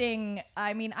mean- writing.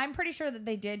 I mean, I'm pretty sure that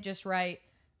they did just write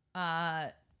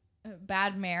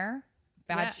bad mayor,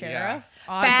 bad Yeah. sheriff,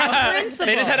 on Bad principal.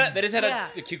 They just had Yeah.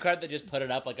 a cue card that just put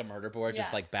it up like a murder board,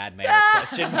 just Yeah. like bad mayor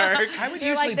question mark. I would They're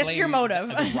usually like, this is blame your motive.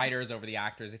 the writers over the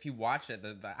actors. If you watch it,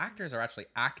 the actors are actually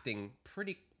acting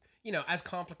pretty, as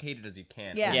complicated as you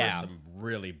can. Yeah. Over Yeah. some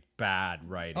really bad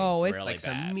writing. Oh, it's Really like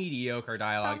bad. some mediocre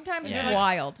dialogue. Sometimes Yeah. it's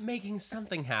wild. Making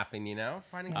something happen,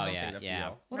 finding Oh, something yeah, to yeah.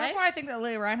 feel. Well, Right? that's why I think that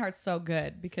Lily Reinhardt's so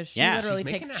good because she Yeah, literally She's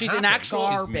making takes. it She's an happen. actual-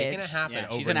 She's making it garbage. happen. Yeah,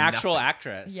 she's over an actual nothing.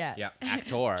 actress. Yes. Yeah.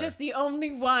 Actor. Just the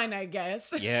only one, I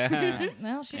guess. yeah.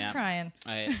 Well, she's Yeah. trying.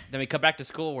 Then we come back to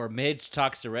school where Midge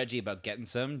talks to Reggie about getting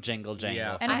some jingle jangle.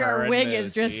 Yeah. for And her and wig Moose.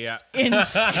 is just Yeah.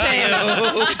 insane.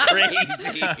 so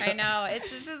crazy. I know.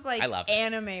 This is like I love it.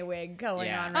 anime wig going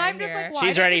Yeah. on right I'm just here. like, why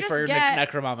She's didn't ready you just for get...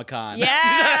 Necromamicon.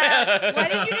 Yes! Why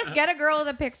didn't you just get a girl with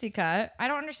a pixie cut? I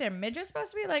don't understand. Midge is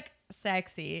supposed to be like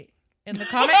sexy in the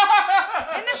comic.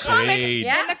 In the comics, Shade.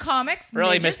 in the comics,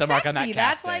 Really Midge missed is the mark on that sexy.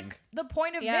 That's casting. like the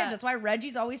point of Yeah. Midge. That's why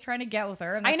Reggie's always trying to get with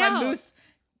her, and that's I why know. Moose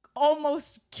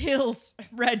almost kills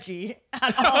Reggie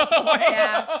at all points.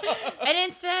 Yeah. And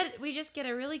instead, we just get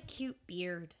a really cute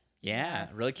beard. Yeah,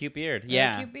 Yes. really cute beard. Really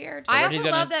yeah. cute beard. I Reggie's also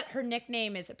gonna- love that her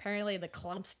nickname is apparently the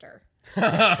Clumpster.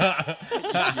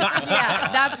 Yeah,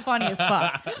 that's funny as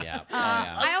fuck. Yeah. Oh,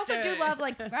 yeah. I also do Absurd. love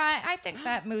I think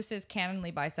that Moose is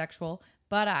canonly bisexual,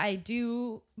 but I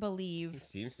do believe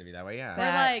Seems to be that way, yeah.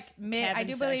 that We're I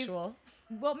do believe. Kevinsexual.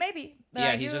 Well, maybe. But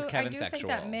Yeah, I he's do, just I do think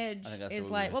that Kevinsexual. Midge I think that's is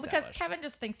what like, we've well, because established. Kevin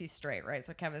just thinks he's straight, right?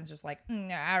 So Kevin's just like,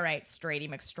 all right, straighty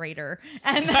McStraighter,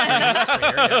 and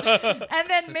then and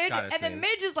then a Midge, Scottish and then name.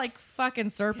 Midge is like fucking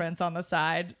serpents on the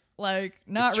side, like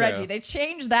not It's true. Reggie. They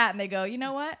change that and they go, you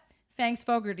know what? Fangs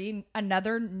Fogarty,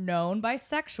 another known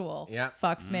bisexual, Yeah.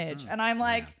 fucks Midge, and I'm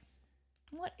like,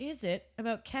 what is it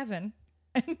about Kevin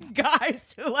and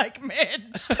guys who like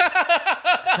Midge?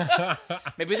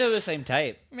 Maybe they're the same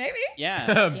type. Maybe.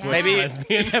 Yeah. Maybe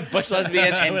lesbian. Butch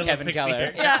Lesbian and With a Kevin pixie Keller.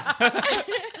 hair. Yeah.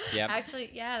 Yep.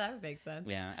 Actually, yeah, that would make sense.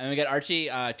 Yeah, and we get Archie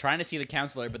trying to see the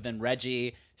counselor, but then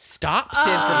Reggie stops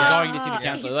him from going to see the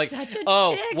counselor. he's Like, such a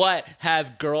oh, dick." what?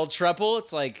 Have girl trouble?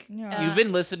 It's like Yeah. you've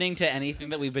been listening to anything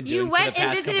that we've been doing You for went the and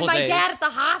past visited couple my days. dad at the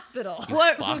hospital.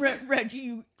 What, Fuck. Reggie?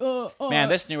 You, Man,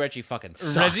 this new Reggie fucking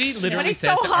sucks. Reggie And literally he's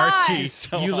says so to hot. Archie, He's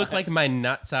so "You look hot. like my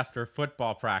nuts after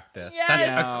football practice." Yes.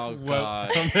 That's Oh, a quote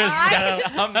God. from this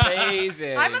I'm,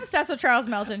 Amazing. I'm obsessed with Charles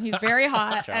Melton. He's very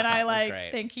hot, Charles and I Melton's like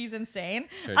great. think he's insane.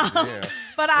 Good for you.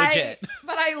 But Legit.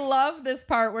 but I love this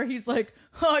part where he's like,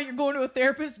 "Oh, you're going to a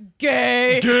therapist?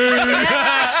 Gay."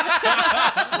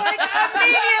 Like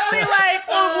immediately, like,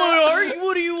 "Oh,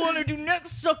 what do you want to do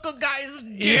next? Suck a guy's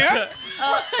dick?"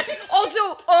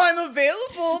 Also, I'm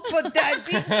available, but that'd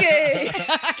be gay.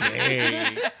 Gay.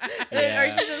 And Yeah.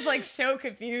 Archie's just like so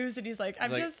confused, and he's like,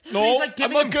 I'm like, just. no, He's like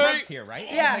giving I'm him okay. drugs here, right?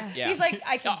 Yeah. Yeah. He's like,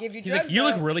 I can give you He's drugs. like, "You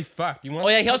look though." really fucked. You want?" Oh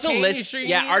yeah, he also cocaine? lists. You sure you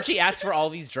Yeah, need it?" Archie asks for all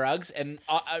these drugs and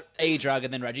a drug,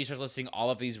 and then Reggie starts listing all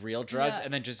of these real drugs, Yeah.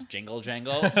 and then just jingle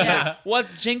jangle. Yeah,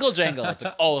 what's jingle jangle? It's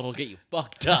like, oh, it'll get you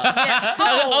fucked up.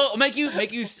 Oh, make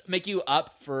you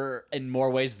up for in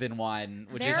more ways than one,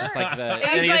 which is just like the. and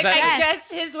He's he like, does that- I guess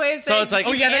his way of saying. So it's like-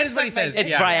 Oh yeah, that "You is what he can't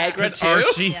says. suck my It's dick." Viagra 'Cause too?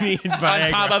 Archie needs on Viagra.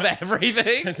 top of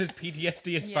everything. Because his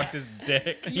PTSD has fucked his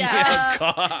dick. Yeah.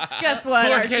 God. Guess what,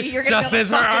 Poor Archie? kid. You're gonna Justice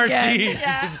feel the for fuck again. Archie.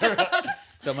 Yeah.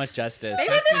 So much justice.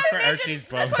 Justice for Archie's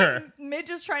That's bummer. why Midge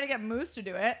is trying to get Moose to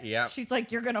do it. Yep. She's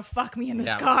like, "You're gonna fuck me in this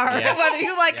Yeah. car, Yes. whether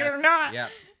you like it or Yes. not." Yeah.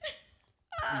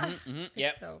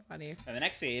 Yep. So funny. And the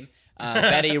next scene,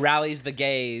 Betty rallies the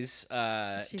gays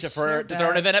She to sure throw an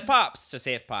does. event at Pops to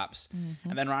save Pops,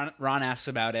 and then Ron asks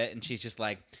about it, and she's just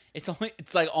like, "It's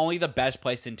only the best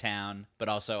place in town, but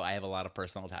also I have a lot of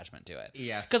personal attachment to it."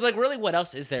 Yes. Because like really, what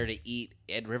else is there to eat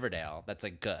in Riverdale that's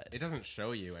like good? It doesn't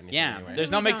show you anything. Yeah, anyway.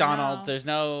 there's no We don't McDonald's, know. there's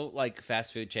no like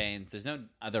fast food chains, there's no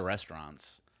other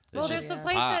restaurants. Well, There's there's just the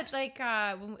place Pops. that,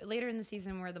 like, later in the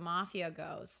season where the mafia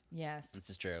goes. Yes. This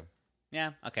is true.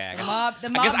 Yeah. Okay. I guess. The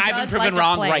I guess mob I've been does proven like the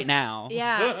wrong place. right now.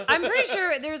 Yeah, I'm pretty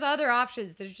sure there's other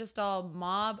options. There's just all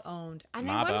mob owned.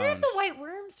 And I wonder if Mob-owned. the White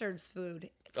Worm serves food.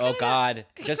 It's Oh kinda- God.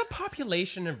 It's Just a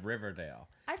population of Riverdale.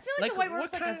 I feel like, Like, the White what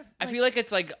Worm's like kind a. of- I feel like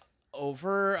it's like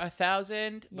over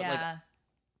 1,000. But yeah. like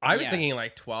I was Yeah. thinking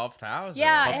like 12,000.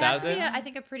 Yeah, it has to 12,000? be, I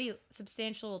think, a pretty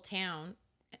substantial town.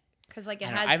 Because like it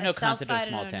I don't know, has I have a no south concept of side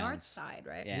small and a north towns. side,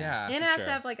 right? Yeah. And it this is has true.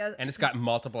 to have like a. And it's got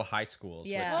multiple high schools.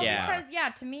 Yeah. Which, Well, Yeah.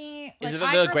 because to me, Is like, it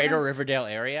I the grew up greater in a- Riverdale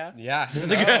area? yeah. So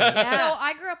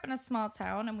I grew up in a small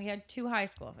town, and we had 2 high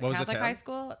schools: a What was the Catholic town? high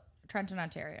school, Trenton,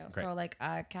 Ontario. Great. So like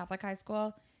a Catholic high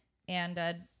school and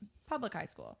a public high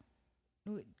school.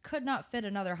 We could not fit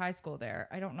another high school there.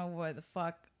 I don't know what the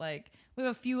fuck. Like we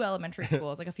have a few elementary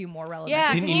schools, like a few more relevant.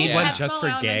 Yeah, Didn't you so need we one have just small for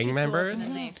elementary gang schools in the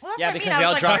members? name. Well, that's Yeah, what I because mean. I they was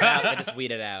all like, drop where- out. They just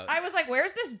weed it out. I was like,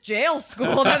 "Where's this jail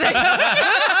school that they go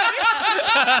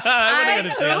I want to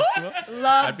go to jail school.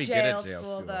 Love I'd be good jail at jail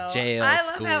school school. though. Jail I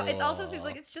love how it also school. seems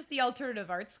like it's just the alternative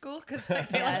arts school because like,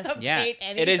 they let them Yeah, paint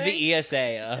anything. it is the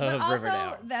ESA of But also,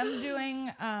 Riverdale. them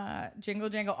doing Jingle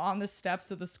Jangle on the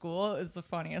steps of the school is the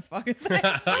funniest fucking thing.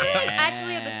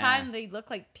 Actually, at the Yeah. time they look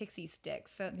like pixie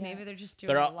sticks, so maybe they're just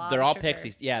doing They're a all lot. they're of all sugar.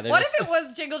 pixies. Yeah, they're What just, if it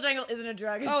was Jingle Jangle isn't a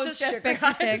drug? It's Oh, just it's just sugar.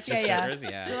 pixie sticks. just Yeah. sugars,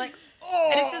 yeah. You're like,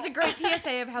 and it's just a great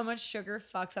PSA of how much sugar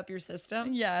fucks up your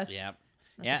system. Yes. Yep.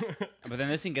 Yeah. But then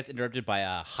this thing gets interrupted by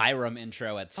a Hiram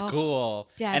intro at school.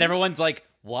 Daddy. And everyone's like,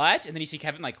 what? And then you see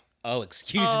Kevin like, oh,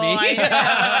 excuse Oh, me. I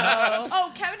know.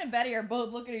 Oh, Kevin and Betty are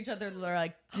both looking at each other. They're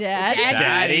like, Dad.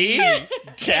 Daddy. Can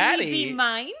he Daddy. be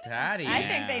mine? Daddy. I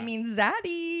think they mean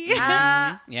Zaddy.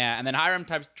 Yeah, and then Hiram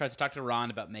tries to talk to Ron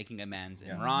about making amends,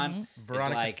 and Ron is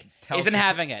Veronica like, tells isn't her-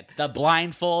 having it. The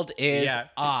blindfold is Yeah.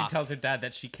 off. She tells her dad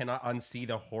that she cannot unsee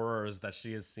the horrors that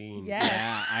she has seen. Yes.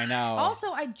 Yeah, I know.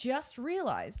 Also, I just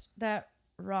realized that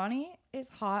Ronnie is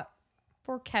hot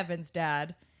for Kevin's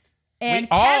dad. And We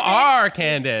all Kevin, are,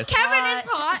 Candace. Kevin is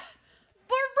hot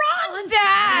for Ron's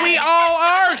dad. We all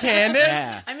are, Candace.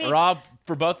 yeah. I mean- Rob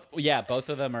for both. Yeah, both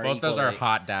of them are. Both those are equally-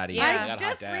 hot daddy. Yeah. I we got hot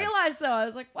just dads. realized though, I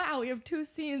was like, wow, we have 2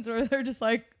 scenes where they're just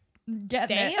like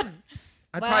getting it. Damn.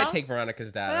 I'd Well, probably take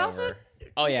Veronica's dad but also- over.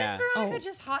 Oh yeah. Isn't Veronica Oh.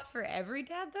 just hot for every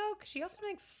dad though? Because she also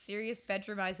makes serious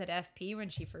bedroom eyes at FP when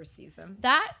she first sees him.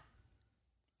 That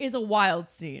is a wild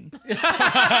scene. like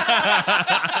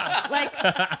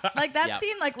that Yep.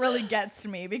 scene like really gets to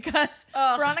me because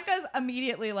Veronica's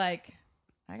immediately like,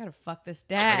 I gotta fuck this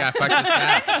dad. I gotta fuck this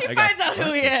dad. She I gotta finds out who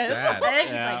fuck he this is. dad. And then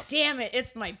she's Yeah. like, "Damn it,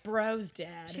 it's my bro's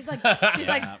dad." She's like,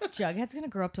 Jughead's gonna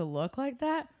grow up to look like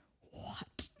that?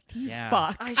 What? Yeah.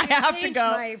 Fuck. "I, I should have to change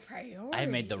go. My priority. I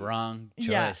made the wrong choice.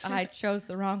 Yeah, I chose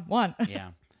the wrong one.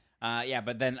 yeah. Yeah,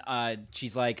 but then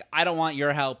she's like, I don't want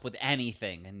your help with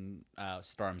anything, and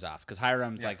storms off because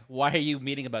Hiram's like, why are you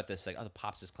meeting about this? Like, oh, the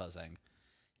Pops is closing.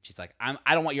 She's like,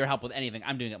 I don't want your help with anything.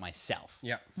 I'm doing it myself.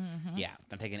 Yeah. Yeah,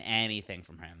 I'm taking anything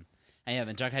from him. And yeah,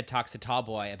 then Jughead talks to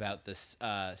Tallboy about this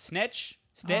Snitch.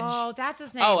 Oh, that's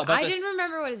his name. Oh, about I this- didn't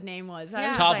remember what his name was. I Yeah.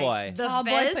 was Tall like, boy. The Tall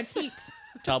boy Fizz? petite.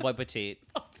 Tallboy Petite.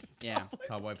 Yeah.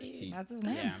 Tallboy petite. That's his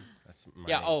name. Yeah. That's my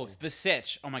Yeah. name. Oh, the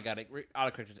Sitch. Oh my God.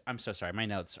 Autocorrected. I'm so sorry. My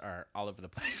notes are all over the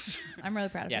place. I'm really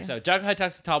proud of Yeah, you. so Jughead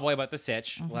talks to Tallboy about the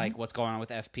Sitch, like what's going on with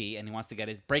FP, and he wants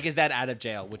to break his dad out of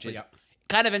jail, which is Yep.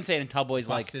 kind of insane. And Tallboy's Bust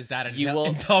like, his dad you and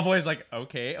will. Tallboy's like,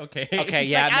 okay. Okay, He's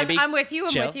yeah, like, maybe. I'm with you. I'm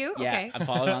chill. with you. Yeah, Okay. I'm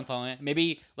following along.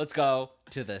 Maybe let's go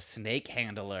to the Snake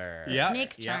Handler. Yeah.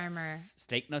 Snake Yeah. Charmer.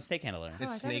 Snake Handler. It's I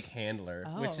thought Snake it's- Handler,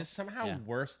 which is somehow Yeah.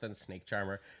 worse than Snake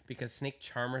Charmer because Snake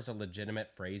Charmer is a legitimate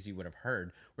phrase you would have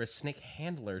heard, whereas Snake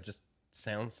Handler just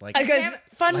sounds like Because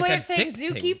fun Like way a of saying dick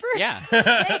thing. zookeeper.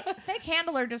 Yeah. Snake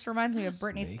Handler just reminds me of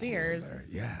Britney Spears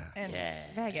Yeah. in Yeah.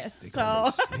 Vegas.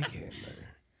 So Snake Handler.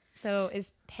 So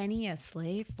is Penny a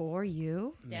slave for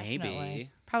you? Maybe.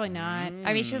 Definitely. Probably not.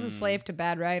 I mean, she's a slave to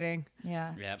bad writing.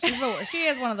 yeah, Yep. she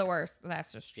is one of the worst.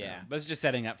 That's just true. Yeah, but it's just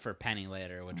setting up for Penny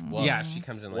later, which woof. Yeah, she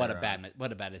comes in. What a later on.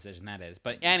 what a bad decision that is.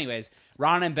 But anyways,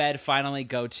 Ron and Bed finally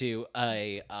go to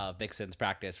a Vixen's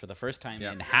practice for the first time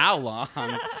in how long?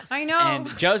 I know.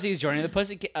 And Josie's joining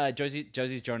the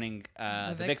Josie's joining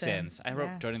the Vixens. Vixens, I wrote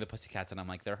yeah. joining the Pussycats, and I'm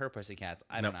like, they're her Pussycats.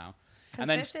 I don't know. Because And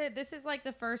then this is like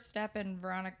the first step in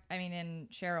in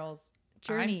Cheryl's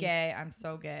Journey. I'm gay. I'm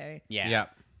so gay. yeah.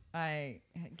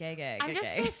 Gay. I'm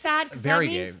just gay. so sad because that Very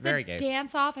means gay, very the gay.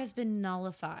 dance off has been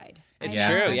nullified. It's Yeah,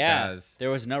 true, it yeah. does. There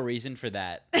was no reason for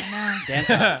that dance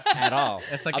off at all.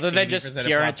 It's like other than 80% just of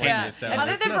pure plot points in entertainment. the show. Other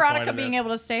There's than no Veronica point of being it. able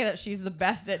to say that she's the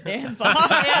best at dance off.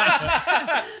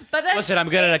 But then Listen, I'm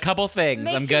good at a couple things.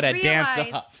 makes I'm good you at dance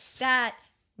realize offs. that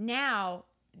now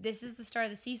this is the start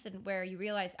of the season where you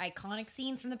realize iconic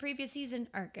scenes from the previous season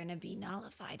are gonna be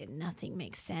nullified and nothing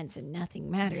makes sense and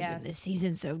nothing matters in Yes. this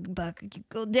season. So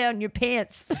buckle down your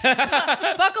pants,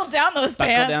 Buckle down those Buckle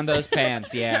pants. down those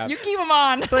pants, yeah. You keep them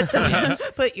on.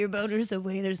 put your boners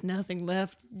away. There's nothing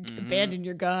left. Abandon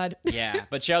your god. Yeah,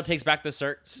 but Cheryl takes back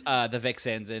the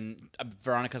Vixens, and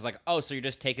Veronica's like, "Oh, so you're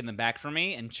just taking them back from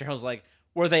me?" And Cheryl's like,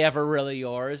 "Were they ever really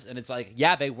yours?" And it's like,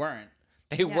 "Yeah, they weren't.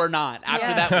 They were not. After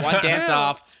that one dance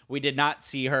off, we did not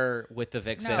see her with the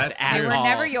Vixens No, at they were all.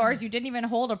 never yours. You didn't even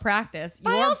hold a practice.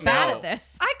 You're also- bad No. at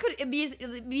this. I could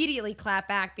immediately clap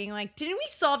back, being like, "Didn't we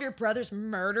solve your brother's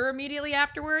murder immediately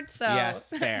afterwards?" So Yes.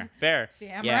 Fair.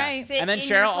 Damn yeah. right. Sit And then in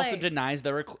your Cheryl also place. denies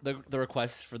the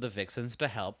request for the Vixens to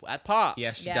help at Pops.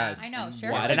 Yes, she Yeah. does. I know. Cheryl's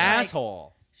What just an like-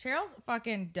 asshole. Cheryl's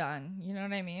fucking done. You know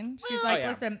what I mean? She's Well, like, yeah.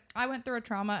 listen, I went through a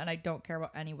trauma and I don't care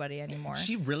about anybody anymore.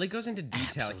 She really goes into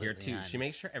detail here Absolutely too. not. She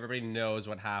makes sure everybody knows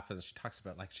what happens. She talks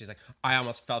about she's like, I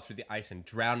almost fell through the ice and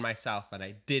drowned myself, and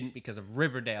I didn't because of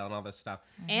Riverdale and all this stuff.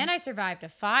 And I survived a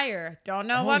fire. Don't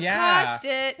know Oh, what yeah. caused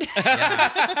it.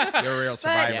 Yeah, you're a real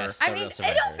survivor. Yes. I The mean, real I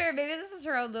survivor. don't fair. Maybe this is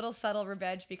her own little subtle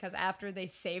revenge because after they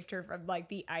saved her from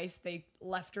the ice, they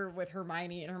left her with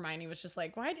Hermione, and Hermione was just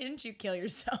like, "Why didn't you kill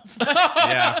yourself?"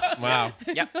 Yeah, wow.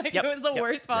 Yep. It was the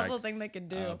worst possible Yikes. thing they could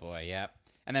do. Oh boy, yep.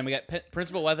 And then we got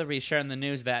Principal Weatherby sharing the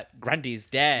news that Grundy's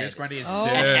dead. Miss Grundy is Oh. And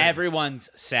dead. everyone's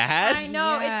sad. I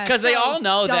know Yes. it's Because they so all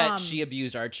know dumb. that she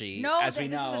abused Archie, No, as we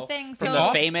this is the know thing. from So- the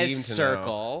All famous seem to know.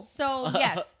 circle. So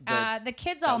yes, The- the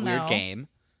kids that all know. weird game.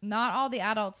 Not all the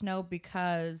adults know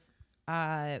because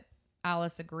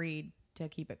Alice agreed to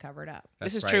keep it covered up.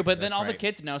 This is That's true, right, but then that's all the right.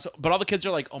 kids know. But all the kids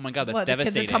are like, "Oh my god, that's What, the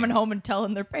devastating." kids are coming home and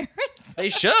telling their parents. They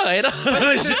should.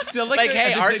 It's still Like,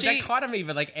 hey, there's Archie, a dichotomy,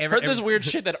 but Heard this weird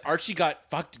shit that Archie got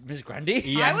fucked, Miss Grundy.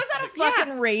 Yeah. I was at a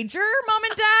fucking rager, Mom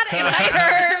and Dad, and I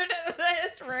heard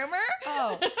this rumor.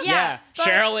 Oh, Yeah, but-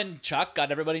 Cheryl and Chuck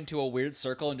got everybody into a weird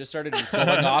circle and just started going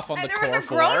off on And the there core was a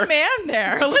grown floor. man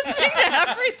there listening to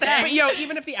everything. But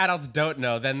even if the adults don't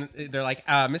know, then they're like,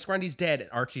 Miss Grundy's dead, and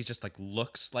Archie's just like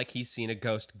looks like he's seen a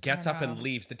ghost, gets up and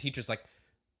leaves. The teacher's like,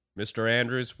 Mr.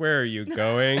 Andrews, where are you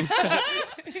going?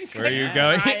 Where are you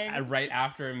going? crying. Right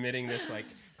after emitting this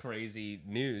crazy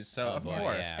news. So of boy,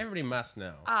 course, yeah. everybody must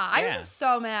know. I was Yeah. just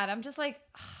so mad. I'm just like,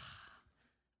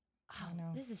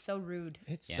 know. this is so rude.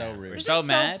 It's Yeah, so we're rude. This so is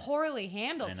mad. so poorly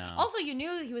handled. I know. Also, you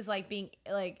knew he was being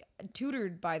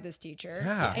tutored by this teacher.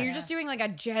 Yeah. And you're just doing a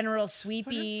general What are you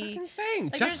sweepy. fucking saying?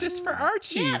 Like, Justice there's for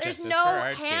Archie. Yeah, there's Justice no for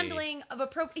Archie. handling of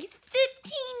appropriate. He's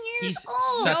 15 years He's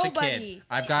old. such a Nobody. kid.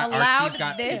 I've got allowed Archie's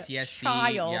got this PTSD.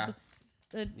 child Yeah.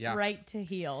 the Yeah. right to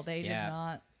heal. They Yeah. did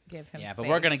not give him Yeah, space. but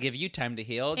we're gonna give you time to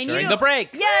heal And during you the don't-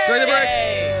 break. Yay! During the break.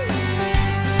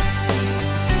 Yay!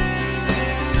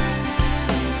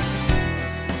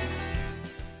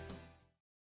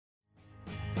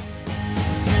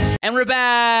 And we're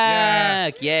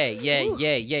back!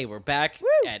 Yay. We're back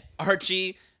at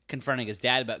Archie confronting his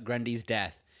dad about Grundy's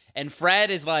death. And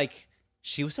Fred is like,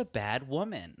 she was a bad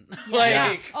woman.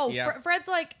 Yeah. Oh, Yeah. Fred's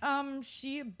like,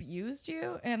 she abused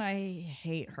you, and I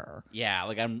hate her.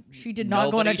 Yeah, She did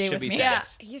not go on a nobody date should with be me. sad.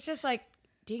 Yeah, he's just like,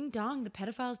 ding dong, the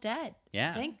pedophile's dead.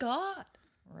 Yeah. Thank God.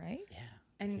 Right?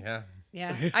 And Yeah.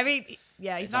 yeah, I mean,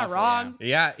 yeah, he's It's not awful, wrong.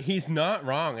 Yeah, he's not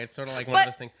wrong. It's sort of like one of But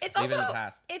those things. it's Leave it in also, the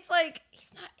past. it's like,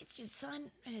 he's not, it's his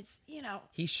son, and it's,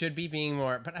 He should be being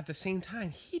more, but at the same time,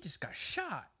 he just got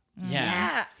shot. Yeah.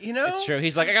 yeah. You know, It's true.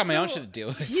 He's like, I got my own So- shit to deal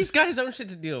with. He's got his own shit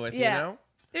to deal with. Yeah. You know,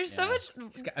 There's so much.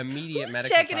 he's got immediate Who's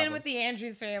medical checking in problems. with the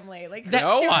Andrews family? Like,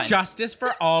 No one. Justice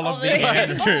for all of the the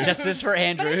Andrews. Justice for But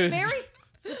Andrews.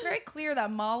 it's very clear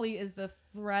that Molly is the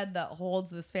thread that holds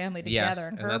this family Yes, together,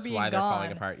 and and her that's being why they're gone,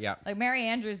 falling apart. Yeah. like Mary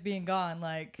Andrews being gone,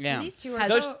 like Yeah. these two are has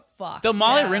so. fucked. Though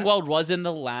Molly Yeah. Ringwald was in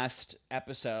the last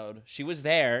episode. She was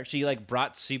there. She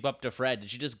brought soup up to Fred. Did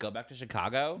she just go back to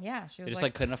Chicago? Yeah, she They was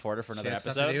just couldn't afford her for She another had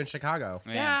stuff to do episode. in Chicago.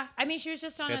 Yeah, I mean, she was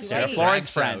just on She a had date. Sarah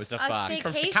Florence Drag friends to shows. fuck. A She's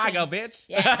from Vacation. Chicago, bitch.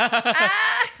 Yeah.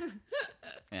 Ah!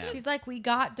 Yeah. She's like, we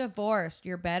got divorced.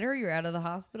 You're better. You're out of the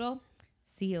hospital.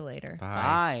 See you later.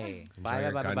 Bye. Enjoy Bye.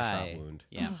 your Bye. Bye. gunshot Bye. wound.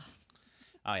 Yeah.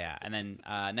 Oh yeah. And then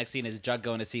next scene is Jug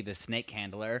going to see the snake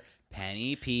handler,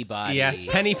 Penny Peabody. Yes,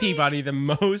 Penny Peabody, the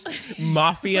most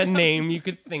mafia name you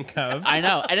could think of. I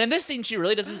know. And in this scene, she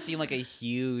really doesn't seem like a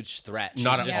huge threat. She's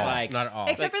Not at just all. like, Not at all.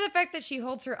 Except for the fact that she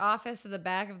holds her office in the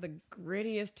back of the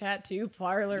grittiest tattoo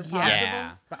parlor possible.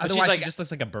 yeah. But But she's otherwise, like, she just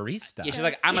looks like a barista. yeah, she's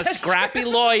like, I'm a scrappy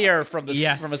lawyer from the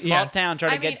Yes, from a small yes. town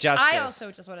trying to I mean, get justice. I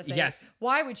also just want to say, Yes.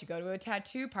 why would you go to a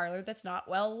tattoo parlor that's not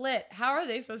well lit? How are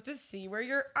they supposed to see where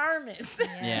your arm is?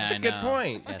 yeah, That's a I good know.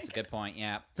 point. Yeah, that's a good point.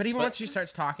 Yeah. But even once she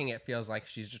starts talking, it feels like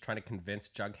she's just trying to convince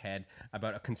Jughead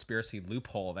about a conspiracy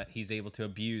loophole that he's able to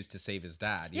abuse to save his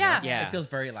dad. you Yeah. know? Yeah. It feels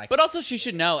very like. But also, she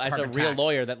should know as a Department real tax.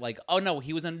 lawyer that oh no,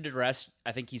 he was under duress.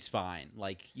 I think he's fine.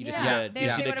 Like you just Yeah, need to, they, you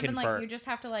just they need would to have been like, confer. you just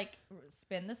have to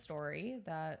spin the story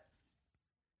that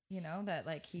you know, that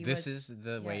like he This was. is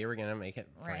the way you were gonna make it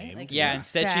Right, framed. like, Yeah, He's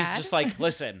instead she's sad. just like,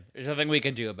 listen, there's nothing we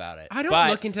can do about it. I don't But-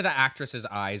 look into the actress's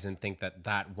eyes and think that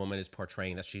that woman is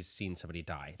portraying that she's seen somebody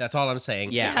die. That's all I'm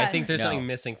saying. Yeah. I think there's No. something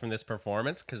missing from this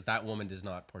performance because that woman does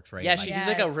not portray. Yeah, like, she seems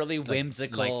like a Yes. really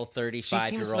whimsical she 35-year-old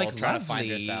seems like trying to find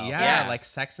lovely. herself. Yeah, like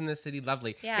Sex in the City,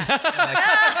 lovely. Yeah.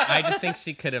 Like, I just think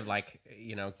she could have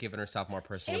given herself more It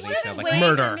personalization would of have like way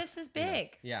murder. for Mrs.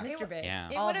 Big. Yeah. Mr. Big. Yeah.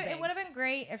 It All would have things. been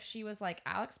great if she was like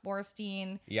Alex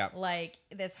Borstein, Yep. like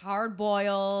this hard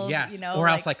boiled, Yes. you know, or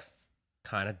else like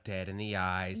kind of dead in the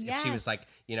eyes. If she was Yes. like,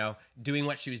 doing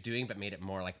what she was doing, but made it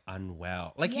more like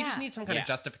unwell. Like you just Yeah. need some kind Yeah. of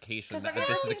justification 'Cause that have you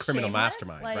this ever is a seen criminal Shameless?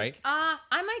 mastermind, Like- right?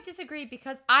 I might disagree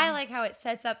because I like how it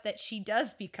sets up that she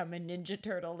does become a Ninja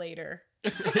Turtle later. She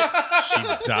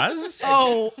does?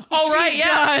 oh, Oh right, she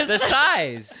yeah, does. the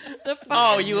size. The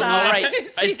Oh, fucking you. Oh size. right.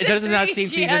 It does not seen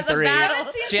she season has a 3.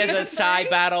 battle. She has a Season side 3?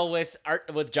 battle with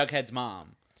Jughead's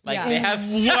mom. Like Yeah. they have.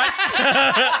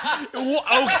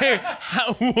 Okay.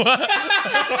 What?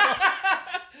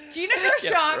 Gina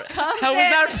Gershon comes How is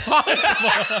in. that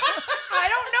possible? I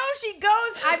don't know. She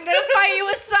goes, I'm gonna fight you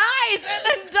a size, and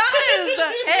then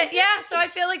does. Yeah, so I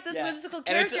feel like this Yeah. whimsical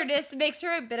And it's a- character just makes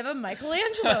her a bit of a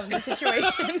Michelangelo in this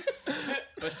situation.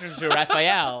 But there's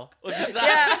Raphael with the size.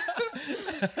 Yeah.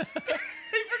 I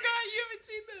forgot you haven't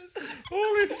seen this.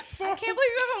 Holy I fuck. can't believe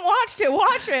you haven't watched it.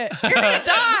 Watch it. You're gonna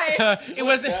die. It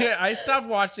wasn't. I stopped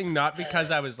watching not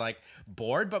because I was like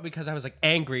bored, but because I was like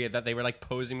angry that they were like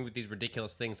posing me with these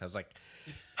ridiculous things. I was like,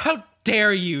 how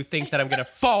dare you think that I'm gonna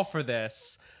fall for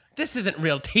this? This isn't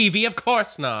real TV. Of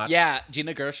course not. Yeah,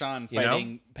 Gina Gershon You know?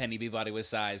 fighting Penny Peabody with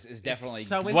size is definitely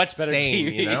so much better insane,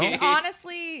 TV. you know?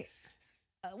 Honestly,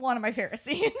 one of my favorite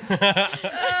scenes.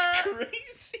 It's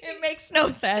crazy. It makes no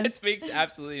sense. It makes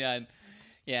absolutely none.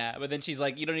 Yeah, but then she's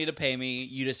like, "You don't need to pay me.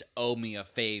 You just owe me a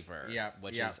favor." Yeah,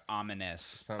 which yeah. is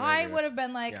ominous. I would have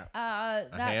been like, Yeah.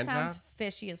 that hand sounds job?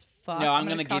 fishy as fuck. No, I'm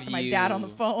gonna talk give to my you dad on the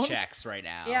phone. checks right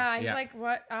now. Yeah, he's Yeah. like,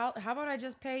 what? How about I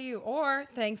just pay you? Or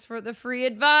thanks for the free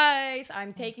advice.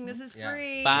 I'm taking this as Yeah.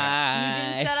 free. Bye. You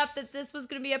didn't set up that this was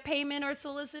going to be a payment or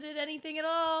solicited anything at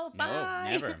all. No, Bye.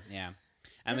 never. Yeah,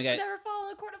 and This we would got never fall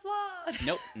in a court of law.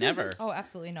 nope, never. Oh,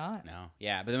 absolutely not. No,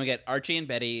 yeah, but then we get Archie and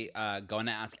Betty going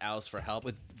to ask Alice for help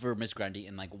for Miss Grundy,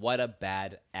 and like, what a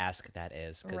bad ask that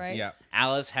is. 'Cause Right. Yeah.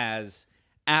 Alice has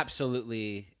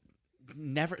absolutely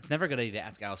never. It's never a good idea to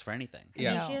ask Alice for anything.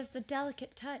 Yeah. No. She has the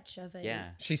delicate touch of a Yeah.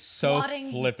 She's so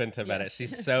Swatting- flippant about it. Yes.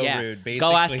 She's so Yeah. rude. Basically,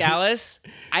 Go ask Alice.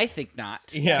 I think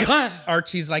not. Yeah.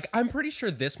 Archie's like, I'm pretty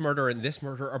sure this murder and this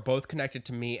murder are both connected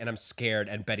to me, and I'm scared.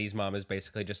 And Betty's mom is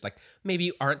basically just like, maybe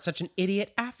you aren't such an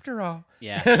idiot after all.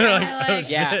 Yeah. like,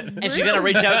 Yeah. And she's gonna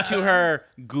reach out to her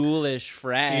ghoulish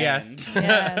friend. Yes.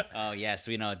 Yes. Oh yes,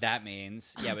 we know what that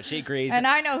means. Yeah, but she agrees. And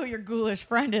I know who your ghoulish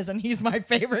friend is, and he's my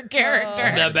favorite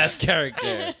character. the best character.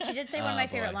 She did say one of my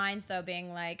favorite boy. lines, though,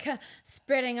 being like,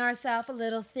 spreading ourselves a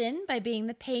little thin by being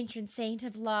the patron saint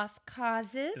of lost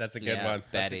causes. That's a good Yeah, one.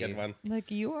 That's a Betty. good one. Like,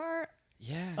 you are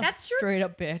Yeah. That's your straight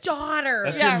up bitch. daughter.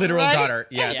 That's Yeah, your literal right? daughter.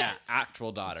 Yes. Yeah,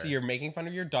 actual daughter. So you're making fun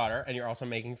of your daughter, and you're also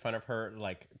making fun of her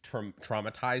like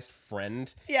traumatized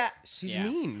friend. Yeah. She's Yeah.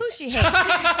 mean. Who she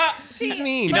hates. She's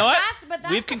mean. You know what? But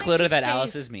that's We've the thing, concluded she that stays-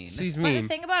 Alice is mean. She's But the mean.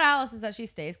 thing about Alice is that she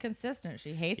stays consistent.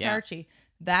 She hates Yeah. Archie.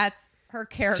 That's her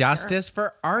character. Justice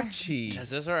for Archie.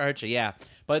 Justice for Archie, yeah.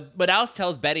 But Alice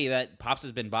tells Betty that Pops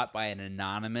has been bought by an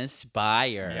anonymous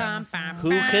buyer. Bum, bum, Who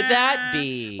could that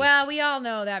be? Well, we all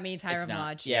know that means It's Hiram not.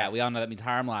 Lodge. Yeah, we all know that means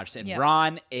Hiram Lodge. And Yeah.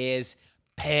 Ron is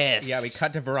pissed. Yeah, we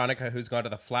cut to Veronica, who's gone to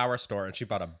the flower store, and she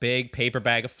bought a big paper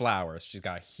bag of flowers. She's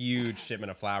got a huge shipment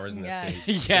of flowers in this Yeah. scene.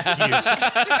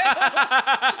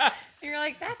 Yeah. You're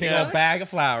like, that's Big so, old bag of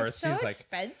flowers. so She's like,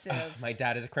 expensive. my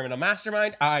dad is a criminal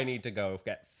mastermind. I need to go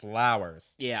get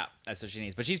flowers. Yeah, that's what she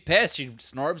needs. But she's pissed. She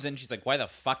snorbs in. She's like, why the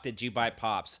fuck did you buy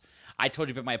Pops? I told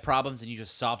you about my problems and you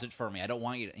just solved it for me. I don't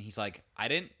want you to. And he's like, I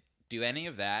didn't do any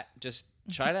of that. Just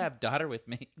try to have dinner with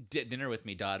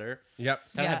me, daughter. Yep.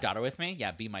 Try to Yeah. have daughter with me?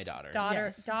 Yeah, be my daughter.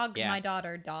 Daughter, Yes. dog, Yeah. my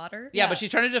daughter. Yeah, Yeah. but she's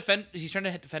trying to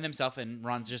defend himself, and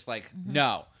Ron's just like,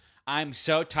 no. I'm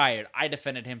so tired. I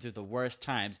defended him through the worst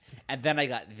times, and then I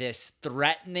got this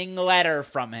threatening letter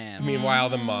from him. Meanwhile,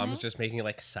 the mom's just making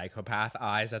like psychopath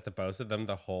eyes at the both of them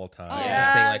the whole time. Oh,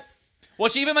 Just being like, Well,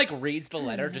 she even like reads the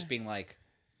letter, just being like,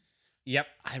 yep,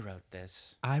 I wrote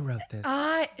this. I wrote this.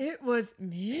 It was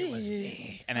me. It was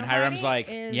me. And then Hermione Hiram's like,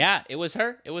 is- yeah, it was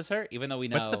her. It was her. Even though we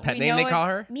know. What's the pet We name know they call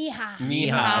her? it's Miha.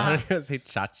 Miha. I'm gonna say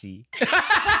Chachi.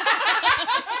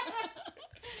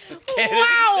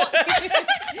 Wow.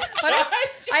 But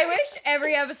I wish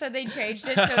every episode they changed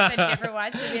it so it's a different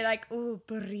one. So it'd be like, ooh,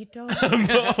 burrito.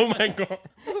 Oh my god.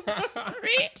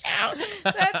 burrito.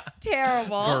 That's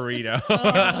terrible. Burrito.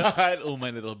 Oh, my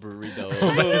little burrito.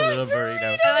 Little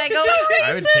burrito. And I go,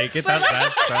 I would take it.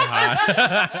 That's so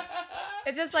hot.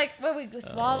 it's just like when we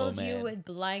swaddled you man. with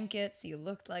blankets, you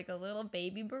looked like a little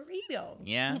baby burrito.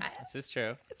 Yeah, this is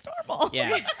true. It's normal.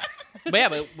 Yeah.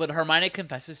 but Hermione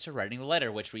confesses to writing the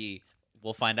letter, which we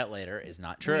will find out later is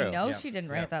not true. We know Yep. she didn't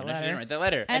write Yep. that No, she letter. didn't write that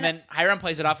letter. And And- then Hiram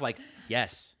plays it off like,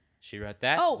 yes, she wrote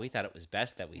that. Oh. We thought it was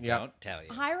best that we Yep. don't tell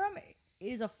you. Hiram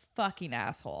is a fucking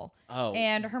asshole. Oh.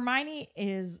 And Hermione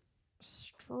is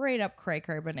straight up cray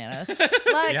bananas.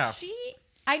 Like Yeah.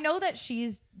 I know that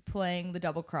she's playing the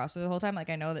double crosser the whole time. Like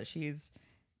I know that she's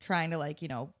trying to like,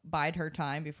 bide her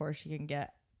time before she can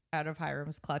get out of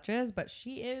Hiram's clutches, but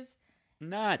she is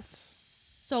Nuts.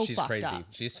 so She's fucked crazy. up.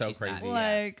 She's so She's crazy. nuts. Yeah.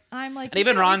 Like I'm like And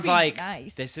even you can always Ron's be like,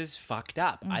 nice. this is fucked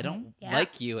up. I don't Yeah.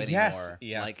 like you Yes. anymore.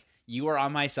 Yeah. Like, you were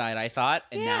on my side, I thought,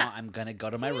 and Yeah. now I'm going to go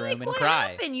to my You're room like, and what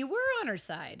cry. happened? You were on her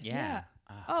side. Yeah.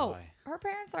 Oh, Boy. her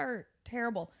parents are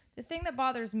terrible. The thing that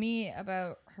bothers me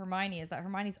about Hermione is that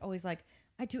Hermione's always like,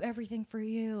 I do everything for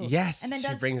you. Yes, And then she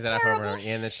does brings it up over and terrible over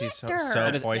again, and she's shit to her. so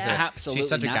That is poisonous. absolutely She's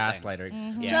such a nothing.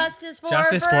 gaslighter. Yeah. Justice for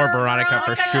Justice for Veronica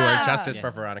for sure. Veronica. Justice Yeah. for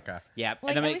Veronica. Yeah.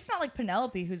 Like, and at then least not like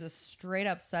Penelope, who's a straight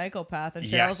up psychopath, and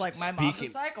Cheryl's Yes, like, my mom's a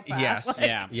speaking- psychopath. yes. Like,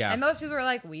 yeah. Yeah. And most people are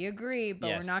like, we agree, but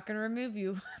Yes. we're not going to remove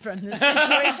you from this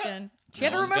situation. She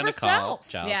had to No one's remember gonna call herself.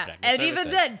 Child yeah. Protective And even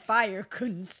Services. then, fire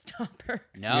couldn't stop her.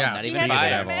 No, Yeah. not She even had to get fire.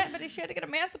 Devil. but she had to get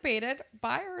emancipated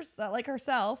by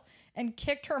herself, and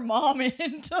kicked her mom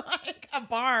into like a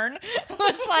barn. It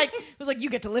was like you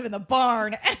get to live in the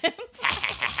barn.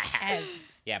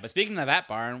 Yeah, but speaking of that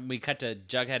barn, we cut to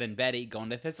Jughead and Betty going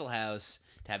to Thistle House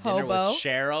to have dinner with Hobo.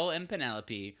 Cheryl and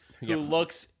Penelope, who Yeah.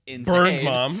 looks insane. Burnt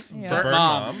mom. Yeah. Burnt Burnt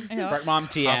mom. Yeah. Burnt mom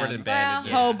Covered in TM.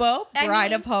 bandage. Well, Hobo, I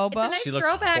bride mean, of Hobo. It's a nice She looks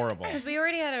throwback horrible. because we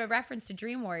already had a reference to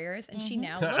Dream Warriors, and she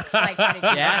now looks like one of you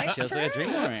Yeah, guys. she looks like a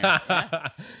dream warrior. Yeah.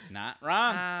 Not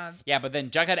wrong. Um, Yeah, but then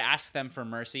Jughead asks them for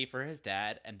mercy for his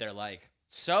dad, and they're like,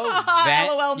 so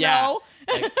LOL, yeah. no.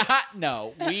 Like,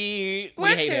 no, we We're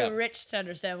hate too him. rich to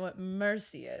understand what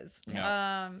mercy is.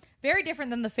 No. Very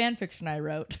different than the fan fiction I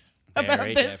wrote about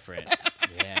Very this. different.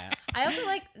 Yeah. I also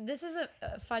like this is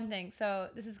a fun thing. So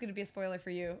this is going to be a spoiler for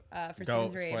you for Go,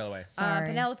 season 3. spoil away. Sorry.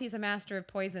 Penelope's a master of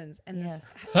poisons, and Yes.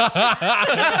 this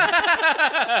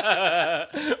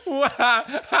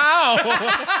How?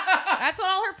 That's what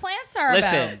all her plants are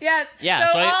Listen. about. yeah, Yeah,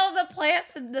 So, so I- all the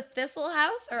plants in the Thistle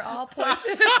House are all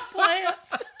poisonous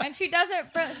plants. And she does it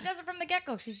from the get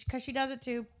go because she does it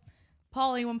to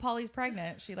Polly when Polly's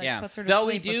pregnant. She like Yeah. puts her to Though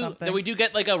sleep with something. though we do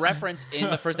get like a reference in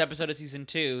the first episode of season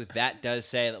 2 that does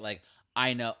say that like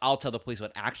I'll tell the police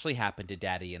what actually happened to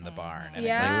Daddy in the barn. And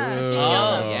Yeah, it's she like, killed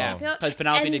oh him. yeah, She killed- because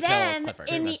Penelope and did then kill Clifford.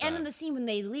 in That's the end right. of the scene when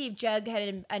they leave,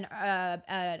 Jughead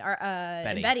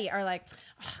and Betty are like,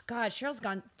 oh, God, Cheryl's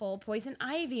gone full poison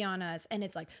ivy on us, and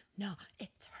it's like, no,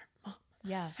 it's her mom.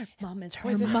 yeah. Her mom is Her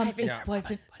poison mom ivy. is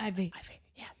poison ivy.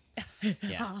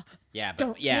 yeah, yeah, but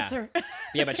Don't yeah, kiss her.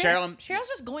 yeah, but Cheryl. Cheryl's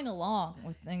just going along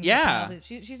with things. Yeah. with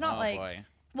Penelope. She's not Oh, like boy.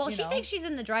 Well, you she know? thinks she's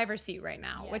in the driver's seat right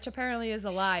now, which Yes. apparently is a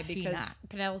lie She because not.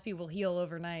 Penelope will heal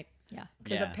overnight. yeah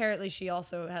Because Yeah. apparently she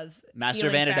also has Master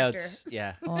of healing factor. antidotes.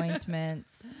 Yeah.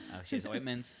 ointments. Oh, she has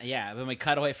ointments. Yeah. When we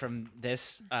cut away from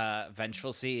this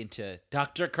vengeful scene to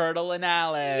Dr. Curdle and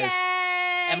Alice.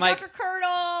 Yay! And, like, Dr.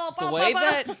 Curdle.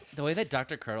 The way that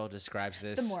Dr. Curdle describes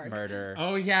this morgue. murder.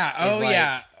 Oh yeah. Is Oh like-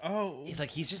 yeah. Oh. He's like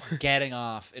he's just getting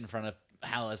off in front of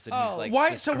Alice and he's Oh. like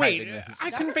Why? So wait, describing this. I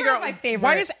Dr. couldn't figure Curdle's out my favorite.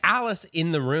 why is Alice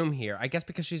in the room here? I guess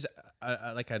because she's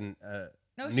like a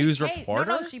news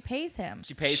reporter. No, she pays him.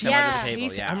 She pays him Yeah. under the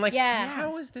table. Yeah. I'm like, Yeah.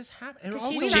 how is this happening? She's Also,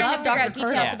 trying she- to figure out Dr.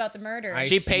 details Curdle. about the murder. I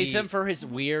She pays see. him for his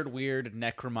weird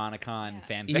Necromonicon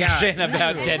fan Yeah. fiction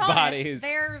about The dead Thomas, bodies.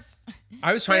 There's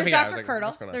I was trying to There's figure out. I Dr. was like, Curdle.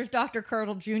 what's going on? There's Dr.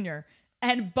 Curdle Jr.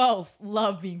 And both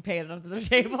love being paid under the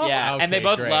table. Yeah, and they Okay,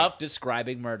 both great. love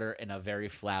describing murder in a very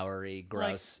flowery,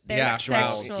 gross, their Yeah, sexual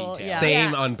sexual- detail. yeah.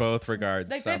 Same Yeah. on both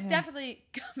regards. Like so. they've definitely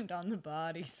cummed on the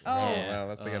bodies. Oh, Oh, well,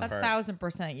 that's the good part.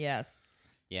 1,000% yes.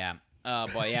 Yeah. Oh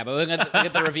boy, yeah. But we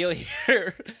get the reveal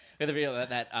here. We get the reveal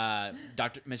that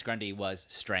Dr. Miss Grundy was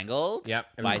strangled. Yep,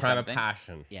 it was by a crime something. of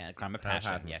passion. Yeah, a crime of Crime of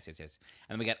passion. passion. Yes.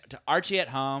 And then we get to Archie at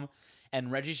home,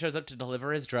 and Reggie shows up to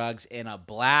deliver his drugs in a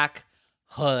black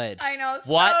hood. I know.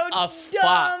 What so a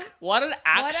dumb. fuck. What an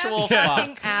actual What a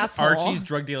fucking fuck. asshole. Archie's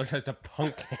drug dealer tries to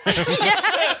punk him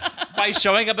By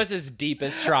showing up as his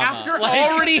deepest trauma. after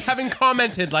Like- already having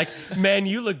commented, like, "Man,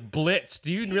 you look blitzed.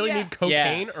 Do you really Yeah. need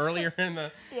cocaine?" Earlier in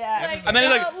the Yeah. And then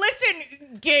he's like,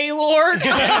 listen, Gaylord,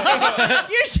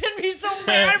 you shouldn't be so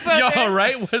mad about yo, this.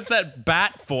 right? What's that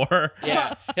bat for?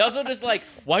 yeah. He also just like,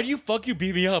 why do you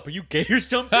beat me up? Are you gay or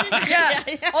something? Yeah.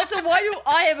 Also, why do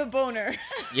I have a boner?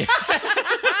 Yeah.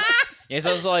 Yeah,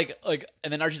 so it was like,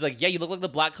 and then Archie's like, yeah, you look like the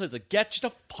Black Hood. It's like, yeah, it's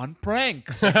just a fun prank.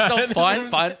 It's so fun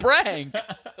prank.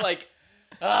 Like,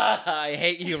 I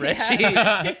hate you, Richie.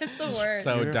 It's the worst.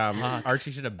 So You're dumb. fucked.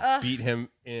 Archie should have beat him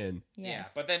in. Yeah,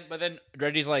 but then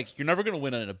Reggie's like, you're never gonna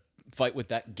win in a fight with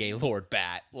that Gaylord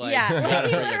bat. Like, Yeah, you like, gotta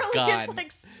he bring a literally gun. is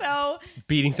like so,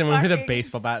 Beating someone with a Fucking-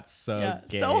 baseball bat, so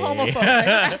gay. so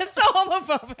homophobic. It's so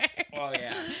homophobic. Oh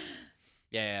yeah.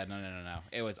 Yeah, no.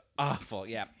 It was awful.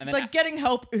 Yeah, and It's then like getting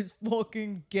help is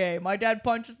fucking gay. My dad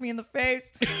punches me in the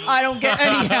face. I don't get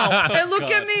any help. And look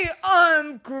at me,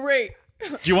 I'm great.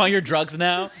 do you want your drugs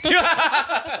now?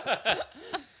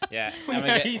 Yeah, and we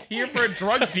get- He's here for a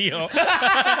drug deal.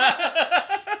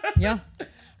 Yeah.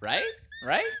 right,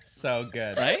 So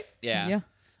good. right. Yeah. Yeah.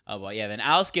 Oh well, yeah. Then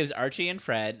Alice gives Archie and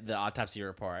Fred the autopsy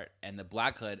report, and the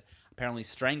Black Hood apparently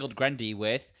strangled Grundy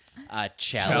with a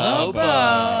cello Cello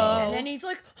bow. And then he's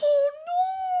like, oh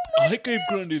no. I gave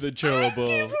Grundy the cello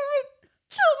bow.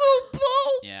 Cello bow.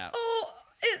 Yeah. Oh,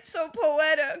 it's so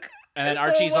poetic. And then It's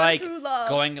Archie's so one like true love.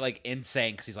 going like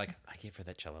insane because he's like, I gave her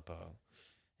that cello bow.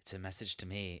 It's a message to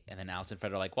me. And then Alice and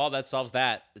Fred are like, well, that solves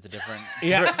that. It's a different.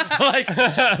 Yeah. like, Alice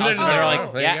and Fred are oh,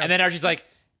 like, there you yeah. go. And then Archie's like,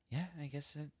 yeah, I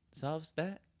guess it solves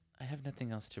that. I have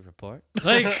nothing else to report.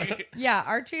 Like, Yeah,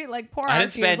 Archie, like poor I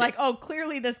didn't Archie is spend- like, oh,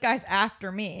 clearly this guy's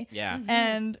after me. yeah.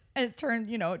 And it turns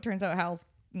out Hal's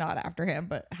not after him,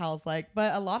 but Hal's like,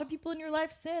 but a lot of people in your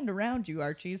life sinned around you,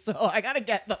 Archie, so I gotta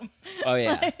get them. Oh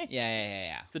yeah. Like-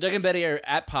 Yeah. So Doug and Betty are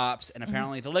at Pops, and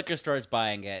apparently the liquor store is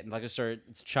buying it. And the liquor store,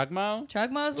 it's Chugmo.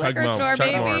 Chugmo's Chugmo, liquor store,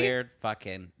 Chugmo. baby. Weird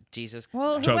fucking Jesus.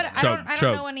 Well, Chug, I chug, don't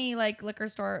chug. know any like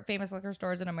famous liquor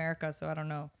stores in America, so I don't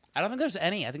know. I don't think there's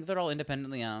any. I think they're all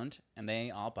independently owned, and they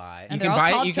all buy. And You they're can all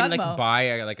buy called you can like Chugmo. buy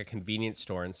a convenience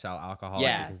store and sell alcohol at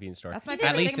Yes. a convenience store. That's my At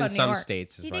favorite least thing in about New some York.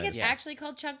 states. Do you is think what it's Yeah. actually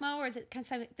called Chugmo, or is it kind of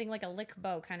something like a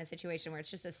Lickbo kind of situation where it's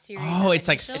just a series? Oh, of it's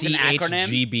like initials? an acronym?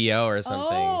 CHGBO or something.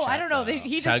 Oh, I don't know.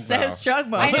 He just Chugmo. says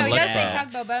Chugmo. I know he Look does say for it.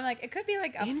 Chugbo, but I'm like, it could be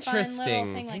like a fun little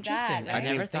Interesting. thing like Interesting. that. I I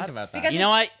never never thought think about that. Because You know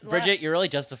what, it's Bridget? You're really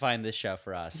justifying this show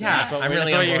for us. Yeah, that's what, I'm we're-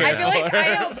 really that's what on you're board. here I feel like for.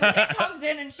 I know. Bridget comes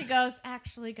in and she goes,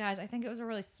 "Actually, guys, I think it was a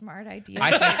really smart idea."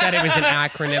 I think that it was an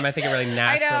acronym. I think it really I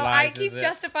naturalizes know. I keep it.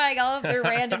 justifying all of their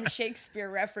random Shakespeare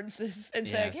references and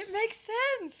saying Yes. it makes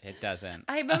sense. It doesn't.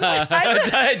 I'm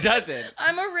It doesn't.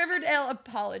 a Riverdale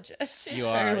apologist. You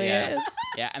are. surely Yeah. is.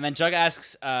 Yeah. And then Jug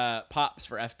asks Pops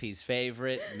for FP's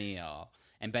favorite meal,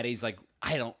 and Betty's like,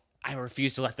 I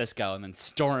refuse to let this go, and then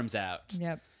storms out.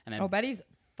 Yep. And then Oh, Betty's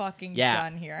fucking Yeah.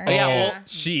 done here. Oh, yeah, Oh, well-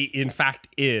 she in fact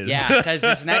is. yeah, because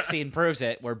this next scene proves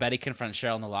it, where Betty confronts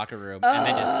Cheryl in the locker room, and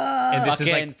then just and this is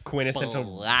fucking like quintessential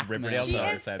blackmail. Riverdale. She So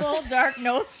I is said. full dark,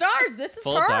 no stars. This is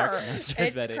full her. dark. It's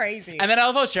Betty. crazy. And then I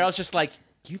love how Cheryl's just like,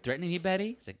 "You threatening me,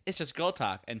 Betty?" It's like, "It's just girl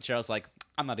talk." And Cheryl's like,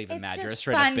 "I'm not even It's mad. You're a just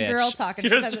straight fun up bitch." girl talk, and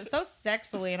she You're says just- it so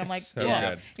sexually, and I'm like, So yeah.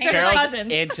 good. You guys are Cheryl's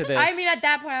cousins. into this. I mean, at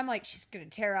that point, I'm like, she's gonna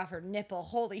tear off her nipple.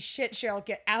 Holy shit, Cheryl,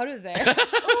 get out of there.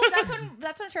 Ooh,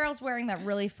 that's when Cheryl's wearing that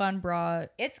really fun bra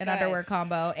It's and good. underwear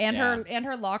combo, and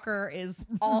her locker is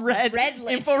All red lit.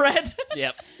 infrared.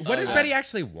 Yep. What does Oh, Betty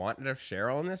actually want out of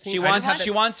Cheryl in this scene? She I wants just-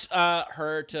 she wants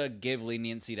her to give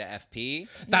leniency to FP.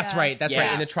 That's Yes. right. That's Yeah.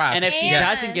 right. In the trial. And if she And-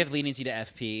 doesn't give leniency to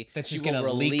FP, Then she's she will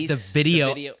gonna leak the release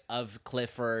video. of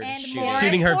Clifford And shooting. more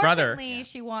Shooting her brother. importantly,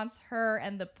 she wants her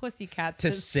and the Pussycats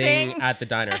to sing at the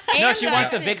diner. No, And she the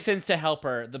wants the Vixens. Vixens to help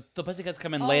her. The Pussycats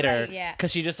come in Oh, later right, yeah.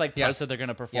 because she just like Yeah. posted they're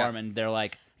gonna perform, Yeah. and they're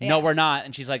like, Yeah. "No, we're not."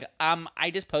 And she's like,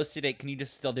 I just posted it. Can you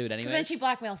just still do it anyways?" Because then she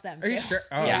blackmails them. Are you too. sure?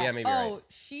 Oh Yeah. yeah, maybe you're Oh, right.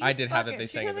 she's I did have that fucking- they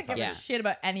sang She at the doesn't give pub. a shit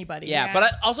about anybody. Yeah,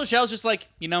 but also Cheryl's just like,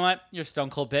 you know what? You're a stone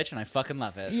cold bitch, and I fucking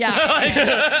love it.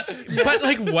 Yeah. But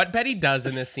like what Betty does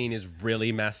in this scene is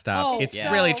really messed up. Oh, It's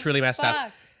Yeah. really so truly messed up.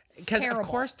 fucked. Because of Terrible.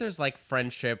 course there's like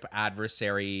friendship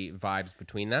adversary vibes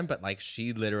between them, but like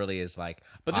she literally is like,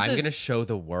 But this I'm is- gonna show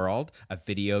the world a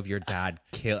video of your dad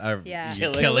Yeah.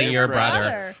 killing your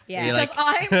brother. Yeah. You're Because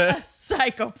like, I'm a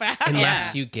psychopath.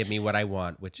 unless you give me what I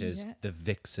want, which is the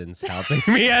Vixens helping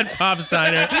me at Pop's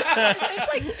Diner.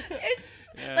 It's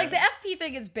like the FP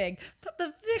thing is big, but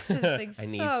the Vixens thing's I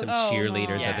need so some small.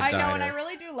 cheerleaders Yeah. at the I diner. know, and I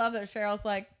really do love that Cheryl's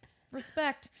like,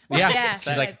 respect. Yeah. Yeah.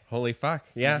 She's like, holy fuck.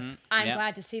 Yeah. I'm Yeah.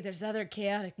 glad to see there's other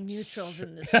chaotic neutrals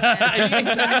in this I town. think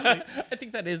exactly. I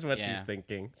think that is what Yeah. she's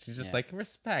thinking. She's just Yeah. like,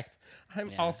 respect. I'm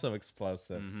Yeah. also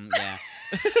explosive. Yeah.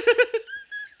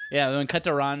 Yeah, then cut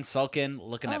to Ron sulking,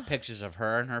 looking at pictures of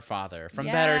her and her father from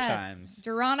better Yes. times.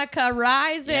 Veronica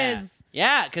rises.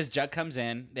 Yeah, because Jug comes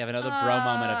in. They have another bro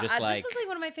moment of just like, this was like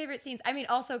one of my favorite scenes. I mean,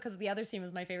 also because the other scene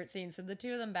was my favorite scene. So the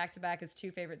two of them back to back is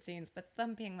two favorite scenes. But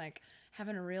them being like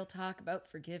having a real talk about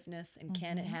forgiveness and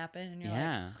can it happen? And you're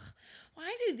yeah. like,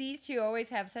 why do these two always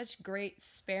have such great,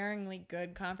 sparingly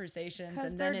good conversations,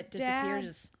 'Cause and then they're it disappears?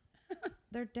 dads.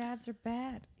 Their dads are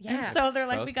bad. Yeah. And so they're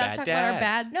like, Both we gotta bad talk about our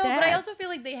dads. bad No, dads. but I also feel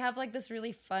like they have like this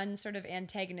really fun sort of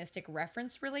antagonistic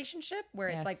reference relationship where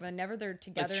it's like Yes. whenever they're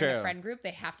together That's in a true. friend group,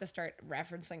 they have to start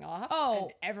referencing off. Oh.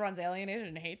 and everyone's alienated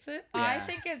and hates it. I Yeah.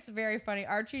 think it's very funny.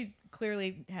 Archie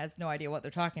clearly has no idea what they're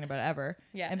talking about ever.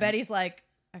 Yeah. And Betty's like,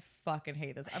 I fucking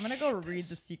hate this. I'm gonna go read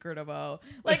The Secret of O.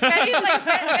 Like Betty's like,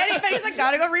 Betty's like,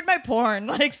 gotta go read my porn.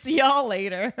 Like, see y'all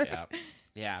later. Yeah.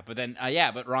 Yeah, but then,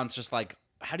 but Ron's just like,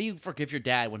 how do you forgive your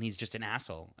dad when he's just an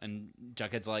asshole? And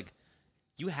Jughead's like,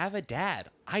 you have a dad.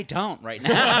 I don't right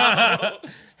now.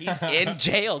 He's in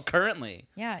jail currently.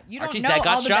 Yeah, you don't Archie's know dad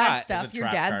got all the bad shot. stuff There's a your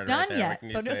trap dad's card right done there. yet. What can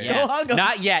you So just say? go Yeah. hug him.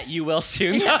 Not yet. You will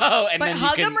soon though. And But then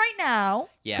hug you can, him right now.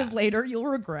 Yeah. Because later you'll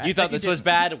regret. You thought that this was didn't.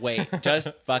 bad? Wait. Just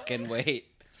fucking wait.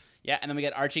 Yeah, and then we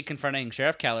get Archie confronting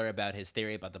Sheriff Keller about his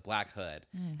theory about the Black Hood.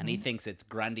 And he thinks it's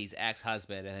Grundy's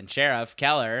ex-husband. And then Sheriff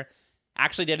Keller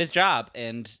actually did his job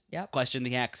and Yep. questioned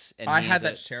the ex. And I he had is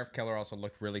that a- Sheriff Keller also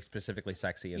looked really specifically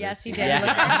sexy in Yes, this he scene. did.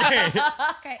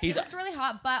 Yeah. Okay, He's- he looked really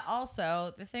hot, but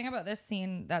also the thing about this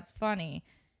scene that's funny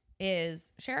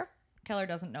is Sheriff Keller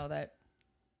doesn't know that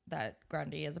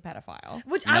Grundy is a pedophile.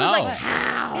 Which I was No. like,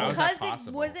 how? How is that Because it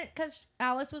possible? wasn't because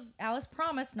Alice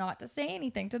promised not to say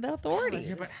anything to the authorities.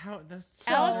 Yeah, but how? That's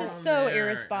Alice is so weird. I don't know.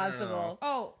 irresponsible.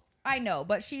 Oh, I know,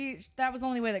 but that was the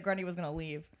only way that Grundy was gonna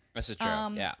leave. This is true.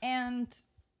 Yeah. And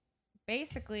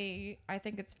basically, I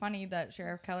think it's funny that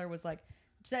Sheriff Keller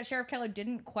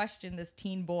didn't question this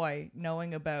teen boy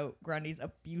knowing about Grundy's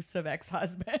abusive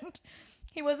ex-husband.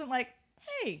 He wasn't like,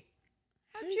 hey,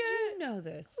 How did you know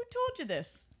this? who told you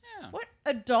this? Yeah. What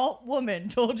adult woman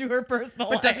told you her personal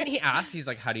But life? doesn't he ask? He's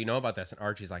like, "How do you know about this?" And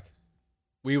Archie's like,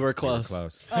 We were "We're close.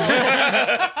 close."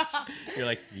 You're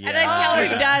like, "Yeah." And then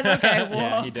Keller does. Okay, whoa.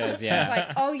 Yeah, he does. It's Yeah. like,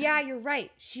 oh yeah, you're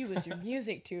right. She was your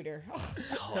music tutor. Oh,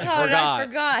 I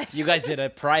forgot. You guys did a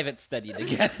private study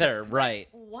together, right?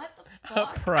 What the A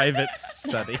fuck? private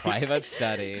study. Private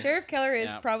study. Sheriff Keller is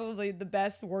Yeah. probably the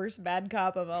best, worst bad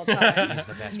cop of all time. He's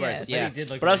the best Yes. worst. But Yeah. he did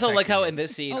look But really also like sexy. how in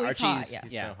this scene Oh, he's hot, Archie's yeah.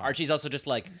 He's so hot. Archie's also just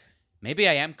like, maybe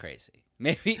I am crazy.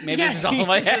 Maybe this is all in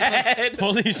my head.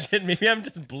 Holy shit! Maybe I'm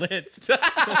just blitzed.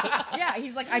 Yeah,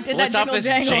 he's like, I did Let's that off jingle this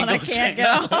jangle and I jingle can't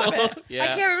jangle. get off it. Yeah. I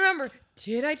can't remember.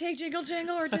 Did I take Jingle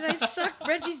Jangle or did I suck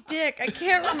Reggie's dick? I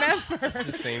can't remember.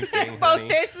 The same thing. Both honey.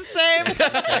 taste the same.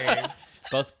 Same.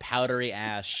 Both powdery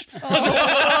ash.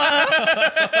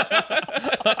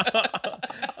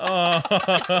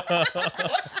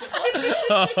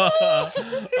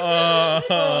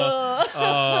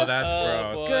 Oh, that's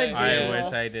gross. boy. Good I visual.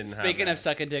 wish I didn't. Speaking have of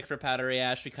sucking dick for powdery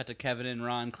ash, we cut to Kevin and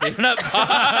Ron cleaning up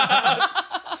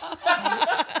pops.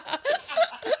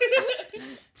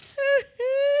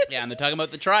 Yeah, and they're talking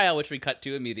about the trial, which we cut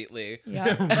to immediately.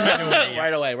 Yeah.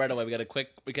 Right away. We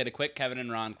get a quick Kevin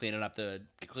and Ron clean up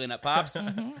pops.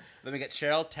 Mm-hmm. Then we get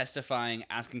Cheryl testifying,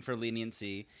 asking for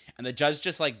leniency, and the judge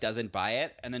just like doesn't buy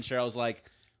it. And then Cheryl's like,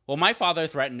 "Well, my father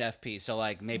threatened FP, so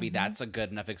like maybe Mm-hmm. that's a good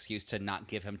enough excuse to not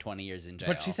give him 20 years in jail."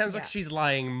 But she sounds Yeah. like she's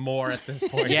lying more at this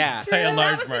point. Yeah. by a And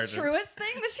large that was margin. the truest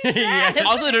thing that she said. Yeah.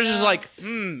 Also, they're just like,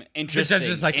 interesting. judge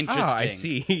is like, "Oh, interesting. I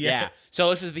see." Yeah. Yeah.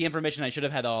 So this is the information I should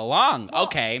have had all along. Well,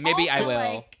 Okay, maybe I also,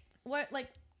 will.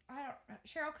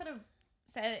 Cheryl could have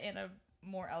said it in a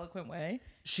more eloquent way.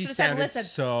 She Could've said, sounded "Listen,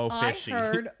 so fishy. I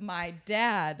heard my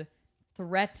dad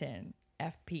threaten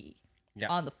FP Yeah.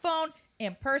 on the phone,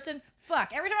 in person.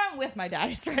 Fuck, every time I'm with my dad,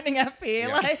 he's threatening FP. Yeah.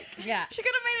 Like, Yeah. she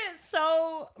could have made it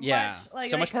so Yeah. much, like,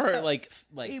 so much more so like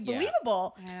yeah.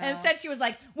 believable. I And know. instead, she was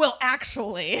like, "Well,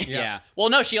 actually." Yeah. Well,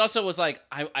 no, she also was like,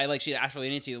 she asked for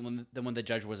leniency. When the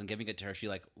judge wasn't giving it to her, she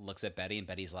like looks at Betty, and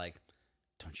Betty's like,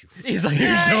 "Don't you?" He's like,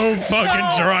 "Don't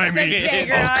fucking try me.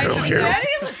 Dagger I'll eyes. kill you. Betty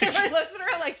literally looks at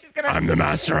her like she's gonna. I'm the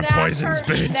master of snap poisons, her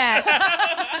bitch." neck.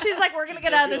 She's like, "We're gonna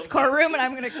get out of this courtroom, and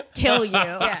I'm gonna kill you."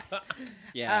 Yeah.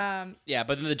 Yeah. Yeah.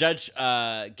 But then the judge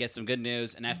gets some good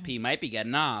news, and FP might be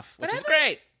getting off, which But is I'm like-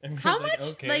 great. How Everyone's much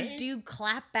okay. like do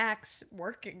clapbacks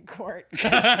work in court?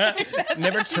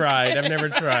 Never tried. I've never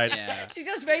tried. Yeah. She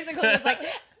just basically was like,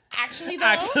 Actually, though.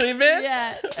 Actually, man.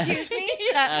 Yeah. Excuse me.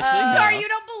 Actually, no. Sorry, you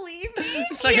don't believe me.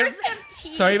 Sorry, Here's some tea.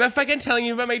 Sorry about fucking telling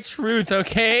you about my truth,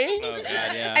 okay? Oh god,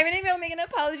 yeah. I'm gonna go make an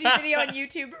apology video on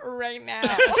YouTube right now.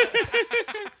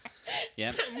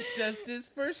 Yep. Justice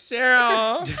for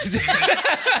Cheryl. Just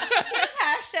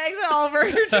hashtags all over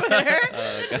your Twitter.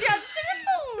 The judge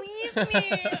shouldn't believe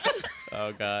me.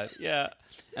 Oh god, yeah.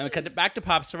 And we cut back to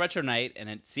Pops to retro night, and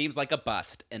it seems like a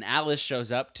bust. And Alice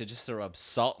shows up to just throw up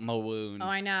salt in the wound. Oh,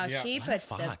 I know. Yeah. She What puts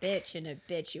the the fuck? bitch in Yeah,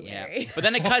 obituary. but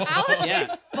then it cuts. Alice yeah,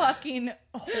 is fucking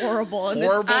horrible. In this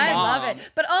Horrible I mom. love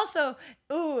it. But also,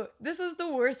 ooh, this was the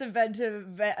worst event to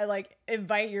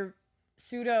invite your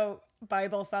pseudo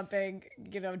Bible thumping,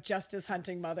 justice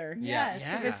hunting mother. Yes.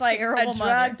 Yeah. Because it's like Terrible a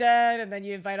mother. drug den, and then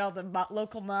you invite all the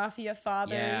local mafia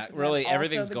fathers. Yeah, and then really, also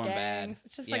everything's the going bad. gangs.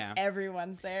 It's just Yeah. like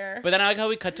everyone's there. But then I like how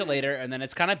we cut to later, and then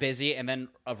it's kind of busy, and then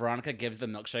Veronica gives the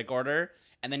milkshake order,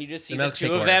 and then you just see The the two milkshake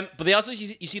of order. them. But they also you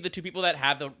see the two people that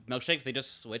have the milkshakes. They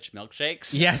just switch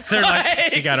milkshakes. Yes, they're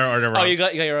like, she got her order wrong. Oh, you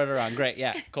got your order wrong. Great.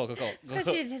 Yeah. Cool. Because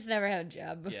she just never had a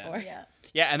job before. Yeah.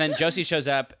 Yeah, and then Josie shows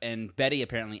up, and Betty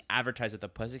apparently advertised that the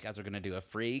Pussycats are going to do a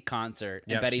free concert.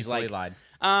 And Yep, Betty's she fully like,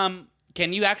 lied.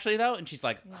 can you actually, though? And she's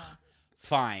like,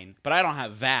 fine, but I don't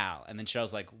have Val. And then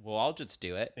Cheryl's like, well, I'll just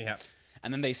do it. Yeah.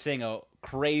 And then they sing a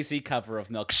crazy cover of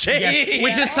Milkshake. Yes,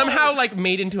 which is somehow like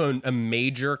made into a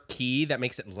major key that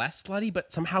makes it less slutty,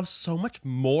 but somehow so much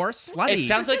more slutty. It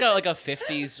sounds like a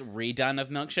 50s redone of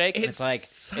Milkshake. And it's like,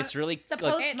 so- it's really It's a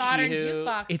like, postmodern cute.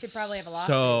 jukebox to It's probably have a lawsuit.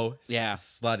 so Yeah.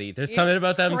 slutty. There's something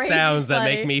about them crazy sounds that slutty.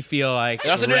 make me feel like They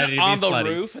also do ready it to on be the slutty.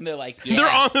 roof, and they're like, yeah. They're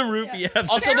on the roof, yeah.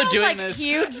 Also, they're Cheryl's, doing like, this.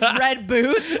 huge red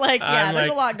boots. Like, yeah, I'm there's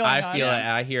like, a lot going on. I feel it.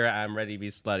 I hear it. I'm ready to be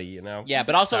slutty, you know? Yeah,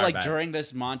 but also Sorry, like bad. during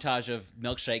this montage of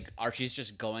Milkshake, Archie's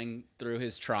just going through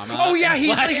his trauma. Oh, yeah, he's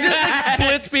like, Flashbacks. just like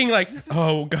Blitz being like,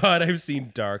 oh, God, I've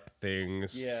seen dark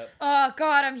things. Yeah. Oh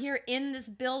God, I'm here in this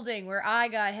building where I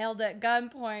got held at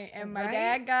gunpoint and my Right?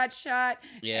 dad got shot.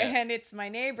 Yeah. And it's my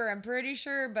neighbor, I'm pretty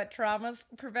sure, but trauma's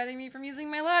preventing me from using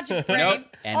my logic brain. Nope.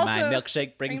 And my Also,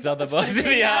 milkshake brings all the boys in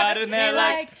the yard, and they're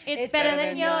like, it's better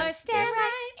than yours. Damn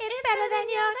right. It's better than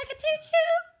yours. I can teach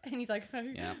you. And he's like,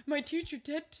 Yeah. my teacher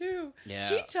did too. Yeah.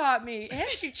 She taught me and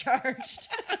she charged.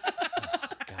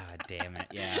 God damn it,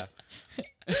 yeah.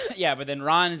 Yeah, but then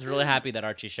Ron is really happy that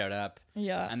Archie showed up.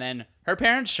 Yeah. And then her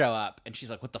parents show up, and she's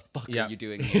like, what the fuck Yeah. are you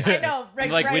doing here? I know. Right,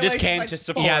 I'm like, right we just away, she's came like, to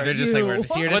support Yeah, they're just like, we're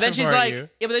just here to But then she's support like, you.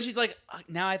 yeah, but then she's like,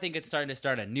 now I think it's starting to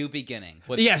start a new beginning.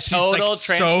 With Yeah, she's total like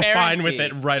so transparency. fine with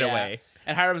it right away.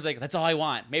 And Hiram's like, that's all I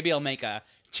want. Maybe I'll make a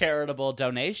charitable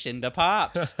donation to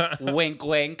Pops. Wink,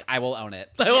 wink. I will own it.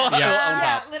 I will own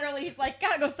Yeah, Pops. literally, he's like,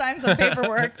 gotta go sign some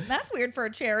paperwork. That's weird for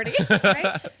a charity,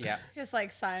 right? Yeah. Just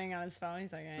like signing on his phone.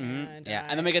 He's like, Yeah,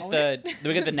 and then we get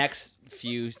the next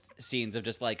few scenes of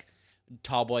just like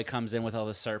Tall Boy comes in with all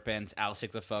the serpents. Alice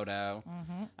takes a photo.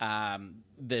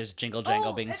 There's Jingle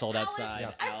Jangle being sold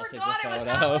outside. I Alice takes forgot a it was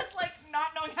photo. Alice, like, not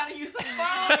knowing how to use a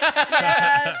phone.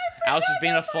 Yes. Alice just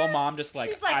being a full mom, just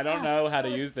like, She's like, I don't know how to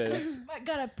use this. I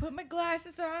gotta put my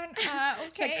glasses on. It's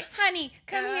Okay. like, honey,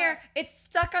 come here. It's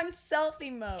stuck on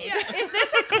selfie mode. Is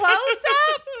this a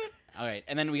close-up? All right,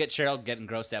 and then we get Cheryl getting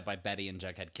grossed out by Betty and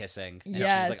Jughead kissing. And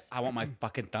Yes. she's like, I want my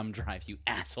fucking thumb drive, you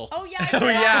assholes. Oh yeah. Oh,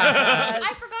 yeah.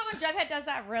 I forgot when Jughead does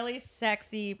that really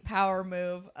sexy power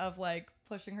move of like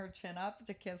pushing her chin up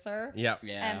to kiss her. Yep.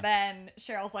 Yeah. And then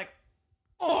Cheryl's like,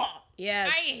 oh, Yes.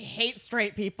 I hate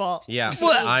straight people. Yeah.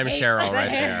 Well, I'm hates Cheryl the right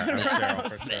hair. there. I'm Cheryl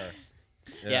for sure.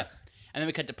 Yeah. And then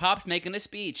we cut to Pops making a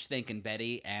speech, thanking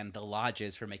Betty and the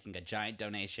lodges for making a giant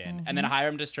donation. And then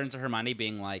Hiram just turns to Hermione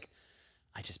being like,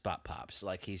 I just bought Pops.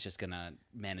 Like, he's just going to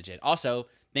manage it. Also,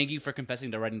 thank you for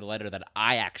confessing to writing the letter that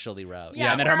I actually wrote.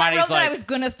 Yeah. And then where I Hermione's wrote that like, I was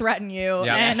gonna threaten you,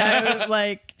 Yeah. and I was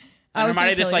like, I and was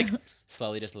Hermione gonna just kill like you.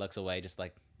 slowly just looks away, just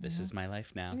like, this is my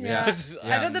life now. Yeah. This is-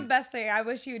 I thought the best thing, I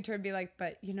wish you would turn and be like,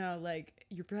 but like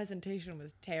your presentation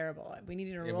was terrible. We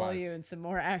needed to It roll was. you in some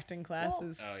more acting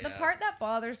classes. Oh, The yeah. part that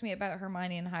bothers me about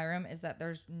Hermione and Hiram is that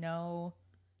there's no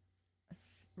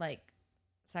like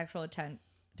sexual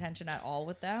tension at all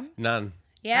with them. None.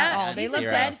 Yeah, all. they She's look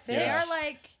zero. dead Zero. They fish. are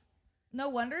like, no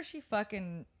wonder she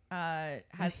fucking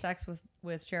has sex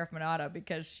with Sheriff Mineta,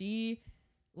 because she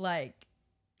like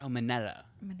Oh, Mineta.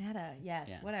 Mineta, yes,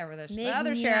 Yeah. whatever the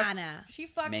other sheriff. Mignana. She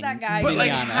fucks Mig- that guy. But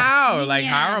like Mignana. how? Like Mignana.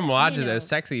 Hiram watches You know. a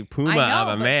sexy puma I know, of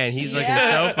a but man. she- He's looking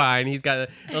Yeah. so fine. He's got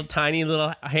little tiny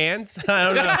little hands. I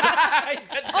don't know.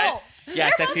 Oh, Yeah,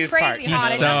 they're both sexiest crazy part. hot. He's It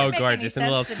doesn't so make any gorgeous in sense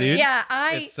little to me. suits. Yeah,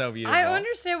 It's so beautiful. I don't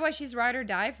understand why she's ride or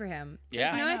die for him. Yeah.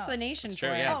 There's no I know. explanation It's for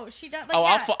true, it. yeah. Oh, she does. Like, Oh,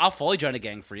 yeah, I'll fully join a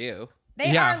gang for you.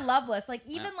 They Yeah. are loveless. Like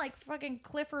even like fucking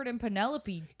Clifford and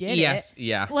Penelope did Yes, it.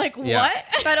 yeah. Like Yeah. what?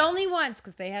 But only once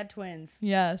because they had twins.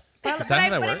 Yes. But, Is that how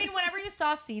that but I works? mean, whenever you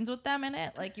saw scenes with them in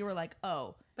it, like you were like,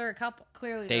 oh, They're a couple.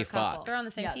 clearly They they're a couple. fuck. They're on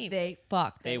the same Yeah, team. They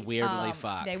fucked. They weirdly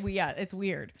fuck. Yeah, it's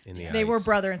weird. In the They were ice.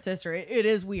 brother and sister. It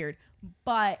is weird,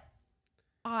 but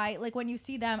I like when you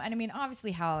see them. And I mean,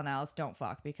 obviously, Hal and Alice don't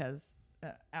fuck because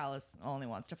Alice only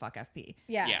wants to fuck FP.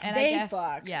 Yeah. Yeah. And They I guess,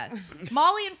 fuck. Yes,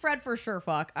 Molly and Fred for sure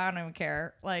fuck. I don't even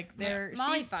care. Like they're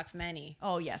Molly she's- fucks many.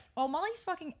 Oh yes. Oh, Molly's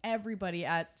fucking everybody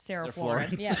at Sarah Sarah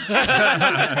Florence. Florence.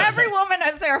 Yeah. Every woman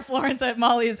at Sarah Florence that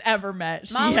Molly has ever met,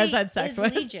 she Molly has had sex is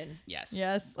with. Legion. Yes.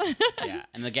 Yes. Yeah,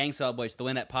 and the gang celebrates the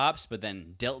win at Pops, but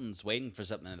then Dilton's waiting for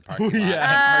something in the parking lot.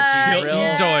 Yeah. And Archie's Dilton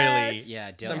real. Doily.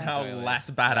 Yeah, Dilton Somehow Doily. less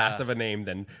badass Yeah. of a name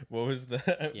than what was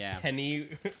the Yeah. Penny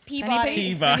Peabody.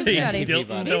 Peabody. Peabody.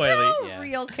 Dilton These are Doily. all Yeah.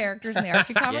 real characters in the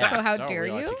Archie comics, Yeah, so how it's all dare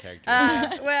real you? Archie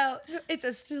characters. Well,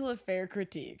 it's still a fair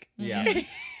critique. Yeah.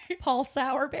 Paul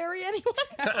Sourberry, anyone?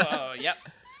 Oh, yep.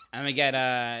 And we get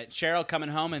Cheryl coming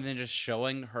home and then just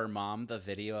showing her mom the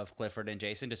video of Clifford and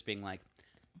Jason, just being like,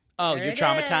 "Oh, There you're it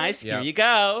traumatized. is. Here Yep. you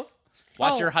go.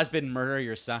 Watch Oh. your husband murder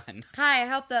your son." Hi, I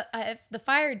hope if the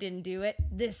fire didn't do it,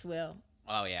 this will.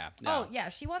 Oh yeah. No. Oh yeah,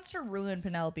 she wants to ruin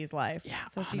Penelope's life. Yeah,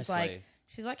 So she's honestly.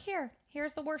 like,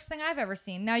 here's the worst thing I've ever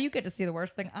seen. Now you get to see the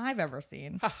worst thing I've ever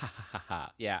seen.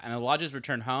 Yeah, and the Lodges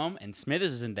return home, and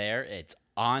Smithers isn't there. It's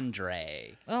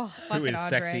Andre. Oh, Who fucking is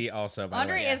Andre. sexy also, by the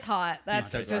Andre way. is hot.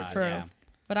 That's so just hot, true. yeah.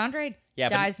 But Andre Yeah,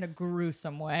 but- dies in a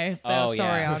gruesome way. So Oh,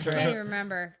 sorry, yeah. I can't Andre. even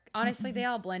remember. Honestly, they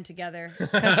all blend together.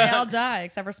 Because they all die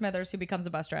except for Smithers, who becomes a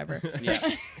bus driver. Yeah.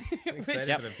 Excited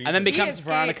Yep. for the And then future. becomes escaped.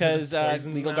 Veronica's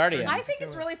Poison's legal master. guardian. I think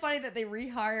it's really funny that they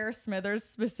rehire Smithers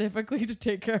specifically to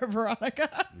take care of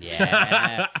Veronica.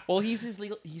 Yeah. Well, he's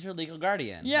her legal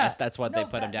guardian. Yeah, That's what they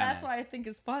put him down That's as. why I think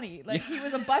is funny. Like he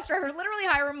was a bus driver. Literally,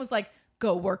 Hiram was like,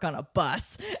 "Go work on a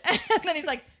bus," and then he's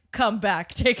like, "Come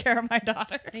back, take care of my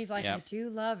daughter." And he's like, Yep. I do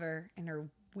love her and her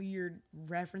weird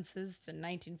references to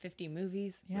 1950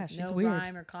 with Yeah, she's no weird.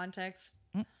 rhyme or context.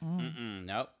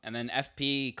 Nope. And then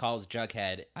FP calls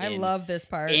Jughead. I in- love this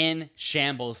part. in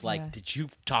shambles. Like, Yeah. did you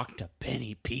talk to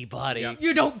Penny Peabody?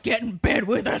 You don't get in bed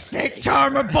with a snake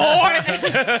charmer, boy.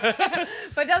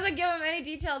 But doesn't give him any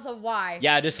details of why.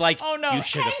 Yeah, just like Oh no! you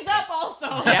should Hangs have. up also.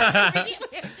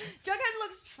 Immediately. Jughead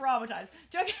looks traumatized.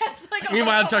 Jughead's like.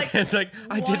 Meanwhile, also Jughead's like,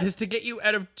 I did what? this to get you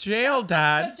out of jail,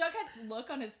 Dad. But Jughead's look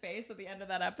on his face at the end of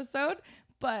that episode,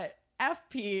 but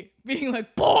FP being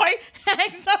like, "Boy,"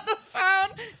 hangs up the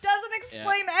phone, doesn't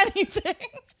explain anything.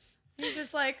 He's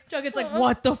just like, Jughead's like,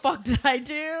 "What the fuck did I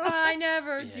do?" I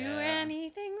never do Yeah.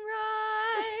 anything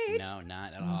right. No,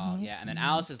 not at all. Yeah, and then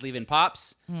Alice is leaving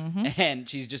Pops, and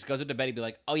she just goes up to Betty, and be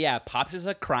like, "Oh yeah, Pops is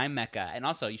a crime mecca, and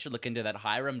also you should look into that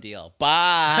Hiram deal."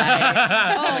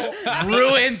 Bye. Oh,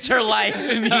 Ruins her life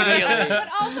immediately. but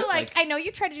also like, I know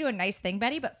you tried to do a nice thing,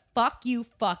 Betty, but fuck you,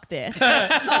 fuck this.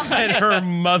 Said her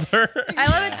mother. I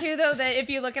love it too, though, that if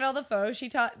you look at all the photos she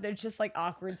taught, they're just like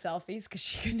awkward selfies because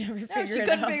she could never No, figure she it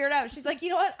couldn't out. figure it out. She's like, you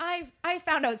know what? I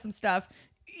found out some stuff.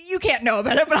 You can't know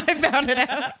about it, but I found it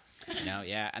out. No,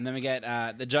 yeah, and then we get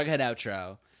the Jughead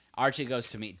outro. Archie goes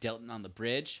to meet Dilton on the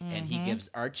bridge, and he gives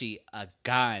Archie a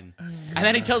gun, and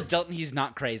then he tells Dilton he's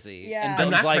not crazy. Yeah. And I'm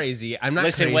Dilton's not like, crazy. I'm not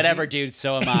Listen, crazy." whatever, dude.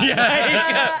 So am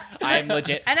I. Like, I'm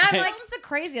legit. And I'm like, Dilton's the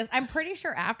craziest. I'm pretty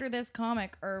sure after this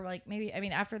comic, or like maybe, I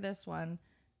mean, after this one,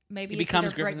 maybe he it's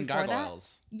becomes either right Griffins and before that.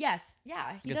 Gargoyles. Yes,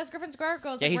 yeah, he Gets- does Griffin's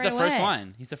Gargoyles. Yeah, like, he's right the first away.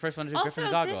 one. He's the first one to do also,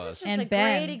 Griffins and this Gargoyles. is just And a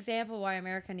Ben. great example why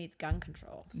America needs gun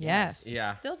control. Yes.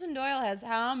 Yeah. Dilton Doyle has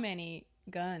how many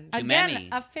guns? Too Again, many.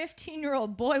 a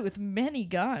 15-year-old boy with many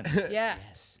guns. Yeah.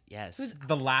 Yes.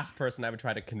 The last person I would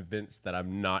try to convince that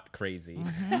I'm not crazy.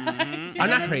 Mhm. I'm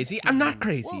not crazy. I'm not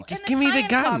crazy. Well, Just in give me the tie-in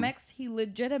gun. Comics, he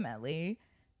legitimately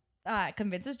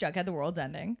convinces Jughead the world's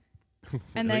ending,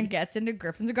 and then gets into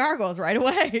Griffins and Gargoyles right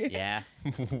away. Yeah.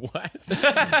 What?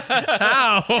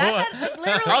 How?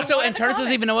 Literally, Also, one of and the Turns doesn't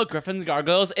comics. even know what Griffins and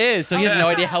Gargoyles is, so he has no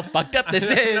idea how fucked up this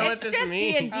No, is. what It's does just it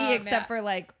mean? D&D, Oh, except man. for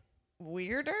like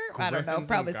weirder. I don't know, Griffins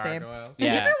probably and same. Gargoyles? Did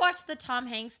you Yeah. ever watch the Tom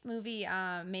Hanks movie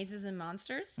Mazes and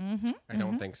Monsters? I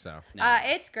don't think so. No.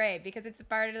 It's great because it's a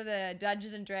part of the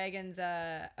Dungeons and Dragons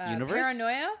Universe?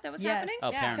 paranoia that was Yes. happening.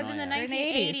 Oh, Yeah, Because in the paranoia.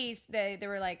 1980s, they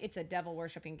were like, it's a devil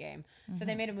worshipping game. So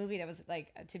they made a movie that was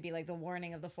like to be like the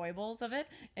warning of the foibles of it.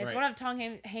 It's Right. one of Tom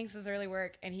Hanks' early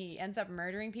work, and he ends up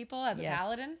murdering people as a Yes.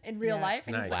 paladin in real Yeah. life.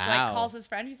 And Nice. he's Wow. like calls his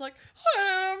friend. He's like,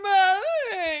 I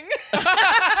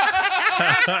did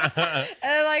a bad thing.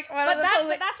 And like, But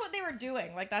that's what they were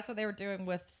doing. Like, that's what they were doing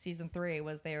with season 3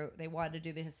 was they wanted to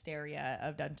do the hysteria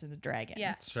of Dungeons and Dragons.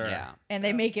 Yeah. Sure. Yeah. And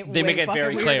they make it They make it fucking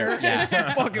very clear. weirder. Yeah. It's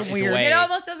fucking It's weird. way- It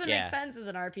almost doesn't Yeah. make sense as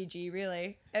an RPG,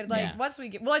 really. And like Yeah. once we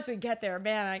get there,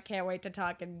 man, I can't wait to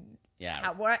talk and Yeah.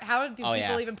 how do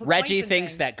people even put Reggie points in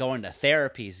thinks things? that going to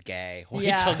therapy's gay. Wait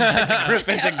Yeah. till you get to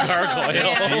Griffins and Gargoyles.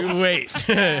 Yeah. Wait.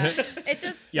 It's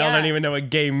just Y'all don't even know what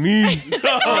gay means.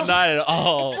 No, not at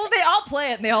all. Well, they all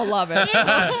play it and they all love it. It's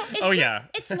Oh, just, yeah.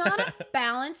 it's not a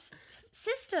balanced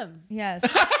system. Yes.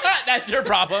 That's your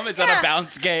problem. It's not Yeah. a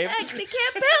bounce game. They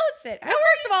can't balance it. Well,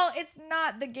 first of all, it's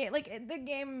not the game. Like, the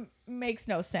game makes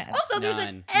no sense. Also, there's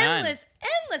an None.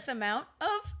 endless amount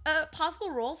of possible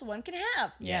roles one can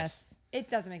have. Yes. It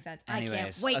doesn't make sense. I Anyways,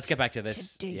 can't wait let's get back to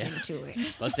this. to dig Yeah. into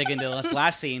it. Let's dig into this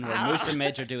last scene where Moose and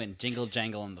Midge are doing jingle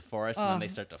jangle in the forest, and then they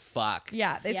start to fuck.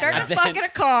 Yeah, they Yeah. start And to fuck then- in a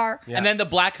car. Yeah. And then the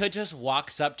Black Hood just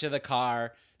walks up to the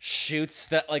car, shoots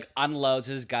unloads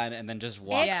his gun, and then just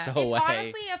walks Yeah. away. It's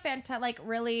honestly a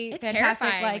really It's fantastic,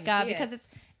 terrifying like, when you see because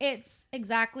it's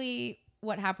exactly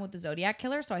what happened with the Zodiac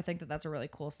Killer. So I think that's a really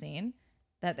cool scene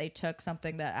that they took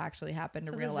something that actually happened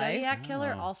So in the real life. Zodiac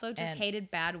killer Oh. also just And-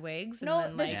 hated bad wigs. No,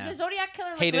 and the, then, Yeah. the Zodiac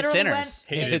Killer like, Hated literally sinners.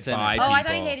 Hated sinners. by oh, I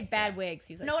thought he people. hated bad wigs.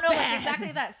 He was like, No, like "Bad."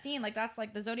 exactly that scene. Like that's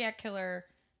like the Zodiac Killer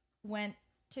went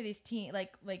to these teen,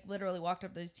 like literally walked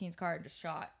up to this teen's car and just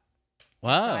shot Whoa.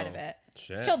 side of it,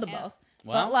 Shit. killed them Yeah. both.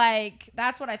 Well- But like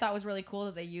that's what I thought was really cool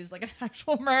that they used like an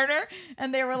actual murder,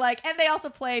 and they were like, and they also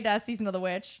played Season of the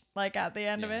Witch like at the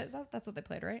end of Yeah. it. That's what they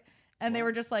played, right? And they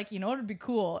were just like, you know, it'd be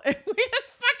cool if we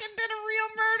just fucking did a real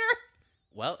murder.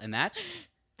 Well, and that's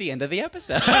the end of the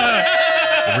episode.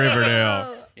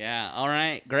 Riverdale. Yeah. All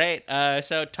right. Great.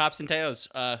 So tops and tails.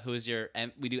 Who's your?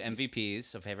 We do MVPs,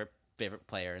 so favorite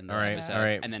player in the All right, episode, all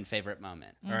right. and then favorite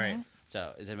moment. All right.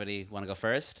 So, does anybody want to go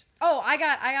first? Oh, I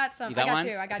got some. You got I got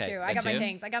ones? two. I got Okay, two. you I got got my two?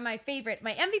 things. I got my favorite.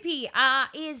 My MVP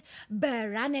is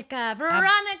Veronica.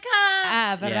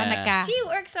 Veronica. Veronica. She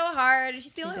works so hard.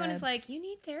 She's the She only one who's did. like, you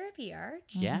need therapy, Arch.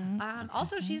 Yeah.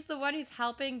 Also, she's the one who's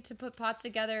helping to put pots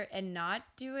together and not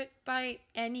do it by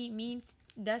any means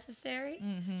necessary.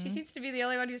 She seems to be the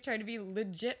only one who's trying to be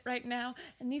legit right now.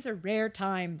 And these are rare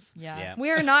times. Yeah. Yeah.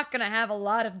 We're not going to have a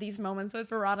lot of these moments with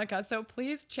Veronica, so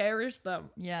please cherish them.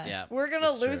 Yeah. Yeah. We're going to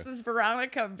It's lose true. this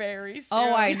Veronica very soon.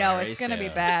 Oh, I know. Very It's gonna be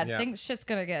soon. bad. Yeah. Shit's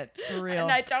gonna get real.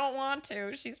 And I don't want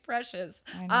to. She's precious.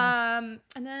 I know.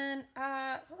 And then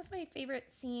what was my favorite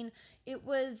scene? It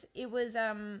was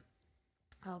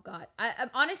oh god. I'm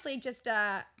honestly just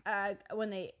when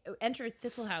they enter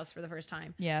Thistle House for the first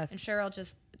time. Yes. And Cheryl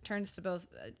just turns to both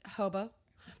Hobo,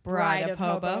 Bride of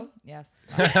Hobo. Yes.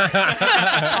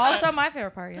 Also my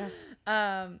favorite part, yes.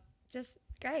 Just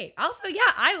great. Also, yeah,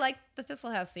 I like the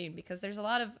Thistle House scene because there's a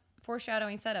lot of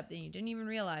foreshadowing setup that you didn't even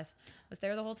realize was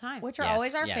there the whole time. Which are Yes,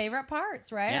 always our yes. favorite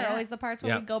parts, right? Yeah. Are always the parts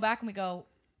where Yeah. we go back and we go,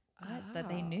 what? That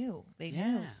they knew. They knew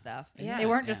Yeah. stuff. Yeah. They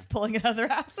weren't Yeah. just pulling it out of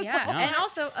their asses. yeah, No. and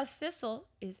also a thistle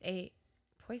is a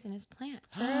poisonous plant.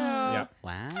 Yeah.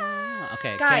 Wow.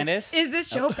 Okay, Guys, Candace. is this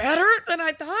show better than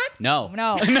I thought? no.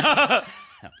 No. No.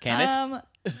 Candace.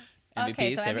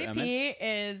 Okay, MVPs, so favorite MVP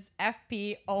is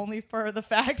FP only for the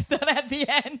fact that at the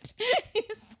end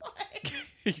he's like,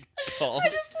 Cool. I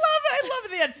just love it. I love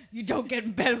at the end. You don't get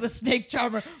in bed with a snake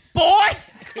charmer, boy.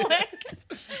 Like,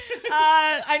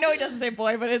 I know he doesn't say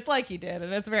boy, but it's like he did,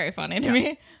 and it's very funny to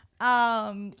me.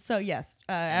 So yes,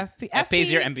 FP.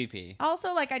 FP's your MVP.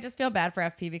 Also, like I just feel bad for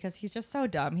FP because he's just so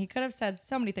dumb. He could have said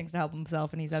so many things to help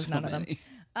himself, and he says So none of them. many.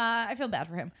 I feel bad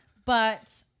for him. But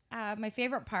my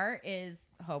favorite part is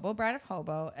Hobo, Bride of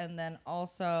Hobo, and then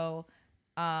also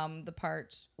the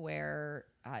part where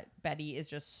Betty is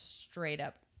just straight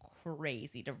up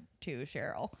crazy to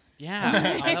Cheryl. Yeah. Oh,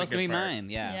 that was a gonna good be part. mine.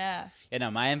 Yeah. Yeah. Yeah. No,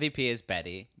 my MVP is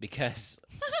Betty because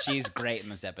she's great in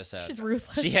this episode. She's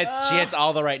ruthless. She hits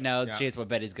all the right notes. Yeah. She hits what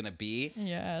Betty's gonna be,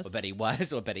 Yes. what Betty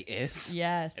was, what Betty is.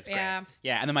 Yes. It's Yeah. great.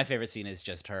 Yeah, and then my favorite scene is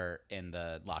just her in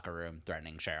the locker room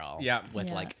threatening Cheryl. Yeah. With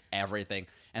Yeah. like everything.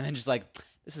 And then just like,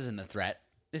 this isn't a threat.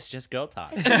 This is just girl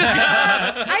talk.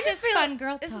 I just feel fun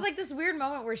girl This talk. is like this weird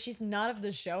moment where she's not of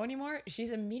the show anymore. She's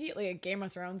immediately a Game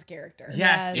of Thrones character.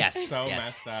 Yes. Yes. Yes. So yes.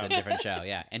 messed up. It's a different show.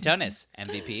 Yeah. Antonis,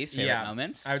 MVPs, favorite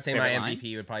moments. I would say favorite my line?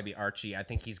 MVP would probably be Archie. I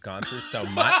think he's gone through so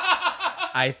much.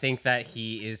 I think that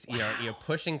he is, you know,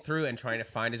 pushing through and trying to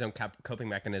find his own coping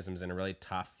mechanisms in a really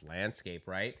tough landscape,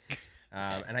 right?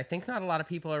 And I think not a lot of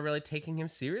people are really taking him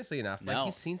seriously enough. Like, No.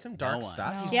 he's seen some dark No one.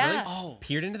 stuff. No. He's Yeah. really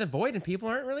peered into the void, and people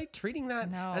aren't really treating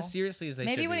that No. as seriously as they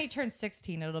Maybe should when be. he turns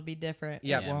 16, it'll be different.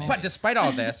 Yeah, Yeah, maybe. but despite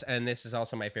all this, and this is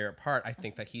also my favorite part, I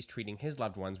think that he's treating his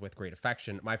loved ones with great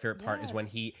affection. My favorite part is when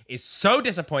he is so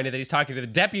disappointed that he's talking to the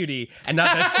deputy and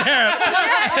not the sheriff.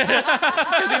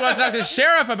 Because he wants to talk to the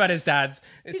sheriff about his dad's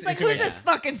He's like, who's this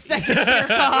fucking second-tier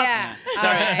cop? Yeah.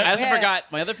 Sorry, All right. I also Yeah.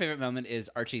 forgot. My other favorite moment is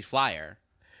Archie's flyer.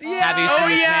 Have you seen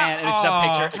this man? And it's a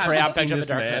picture, Have crayon you seen picture of the this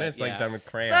dark man? hood. It's like Yeah. done with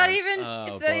crayons. Not even. Oh,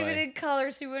 it's not boy. even in color,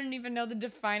 so you wouldn't even know the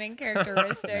defining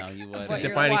characteristic. No, you of wouldn't. what His your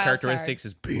Defining wild characteristics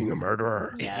is being a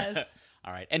murderer. Yes.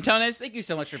 All right. Antonis, thank you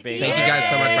so much for being Thank here. you guys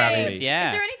so much for having me. Yeah.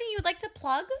 Is there anything you would like to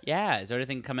plug? Yeah. Is there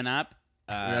anything coming up?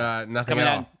 Nothing coming at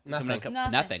out. all. Nothing.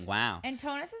 Nothing. Wow. And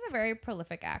Tonus is a very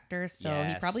prolific actor, so he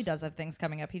Yes. probably does have things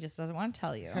coming up. He just doesn't want to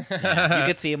tell you. Yeah, you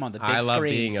could see him on the big I love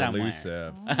screen being somewhere.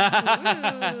 elusive.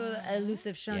 Ooh,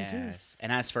 elusive chanteuse. Yes. And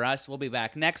as for us, we'll be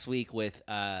back next week with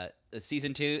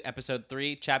season 2, episode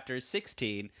 3, chapter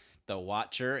 16, The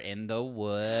Watcher in the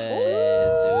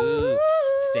Woods. Ooh.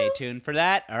 Stay tuned for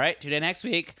that. All right, tune in next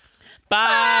week. Bye.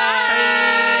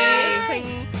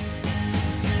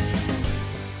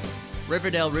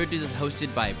 Riverdale Rude Dudes is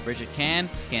hosted by Bridget Can,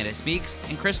 Candace Meeks,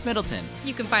 and Chris Middleton.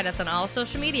 You can find us on all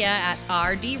social media at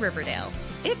RD Riverdale.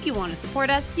 If you want to support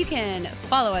us, you can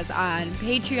follow us on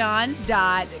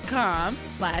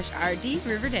patreon.com/RD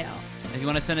Riverdale. If you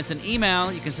want to send us an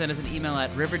email, you can send us an email at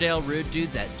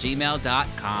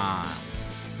riverdalerudedudes@gmail.com.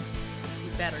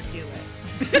 You better do it.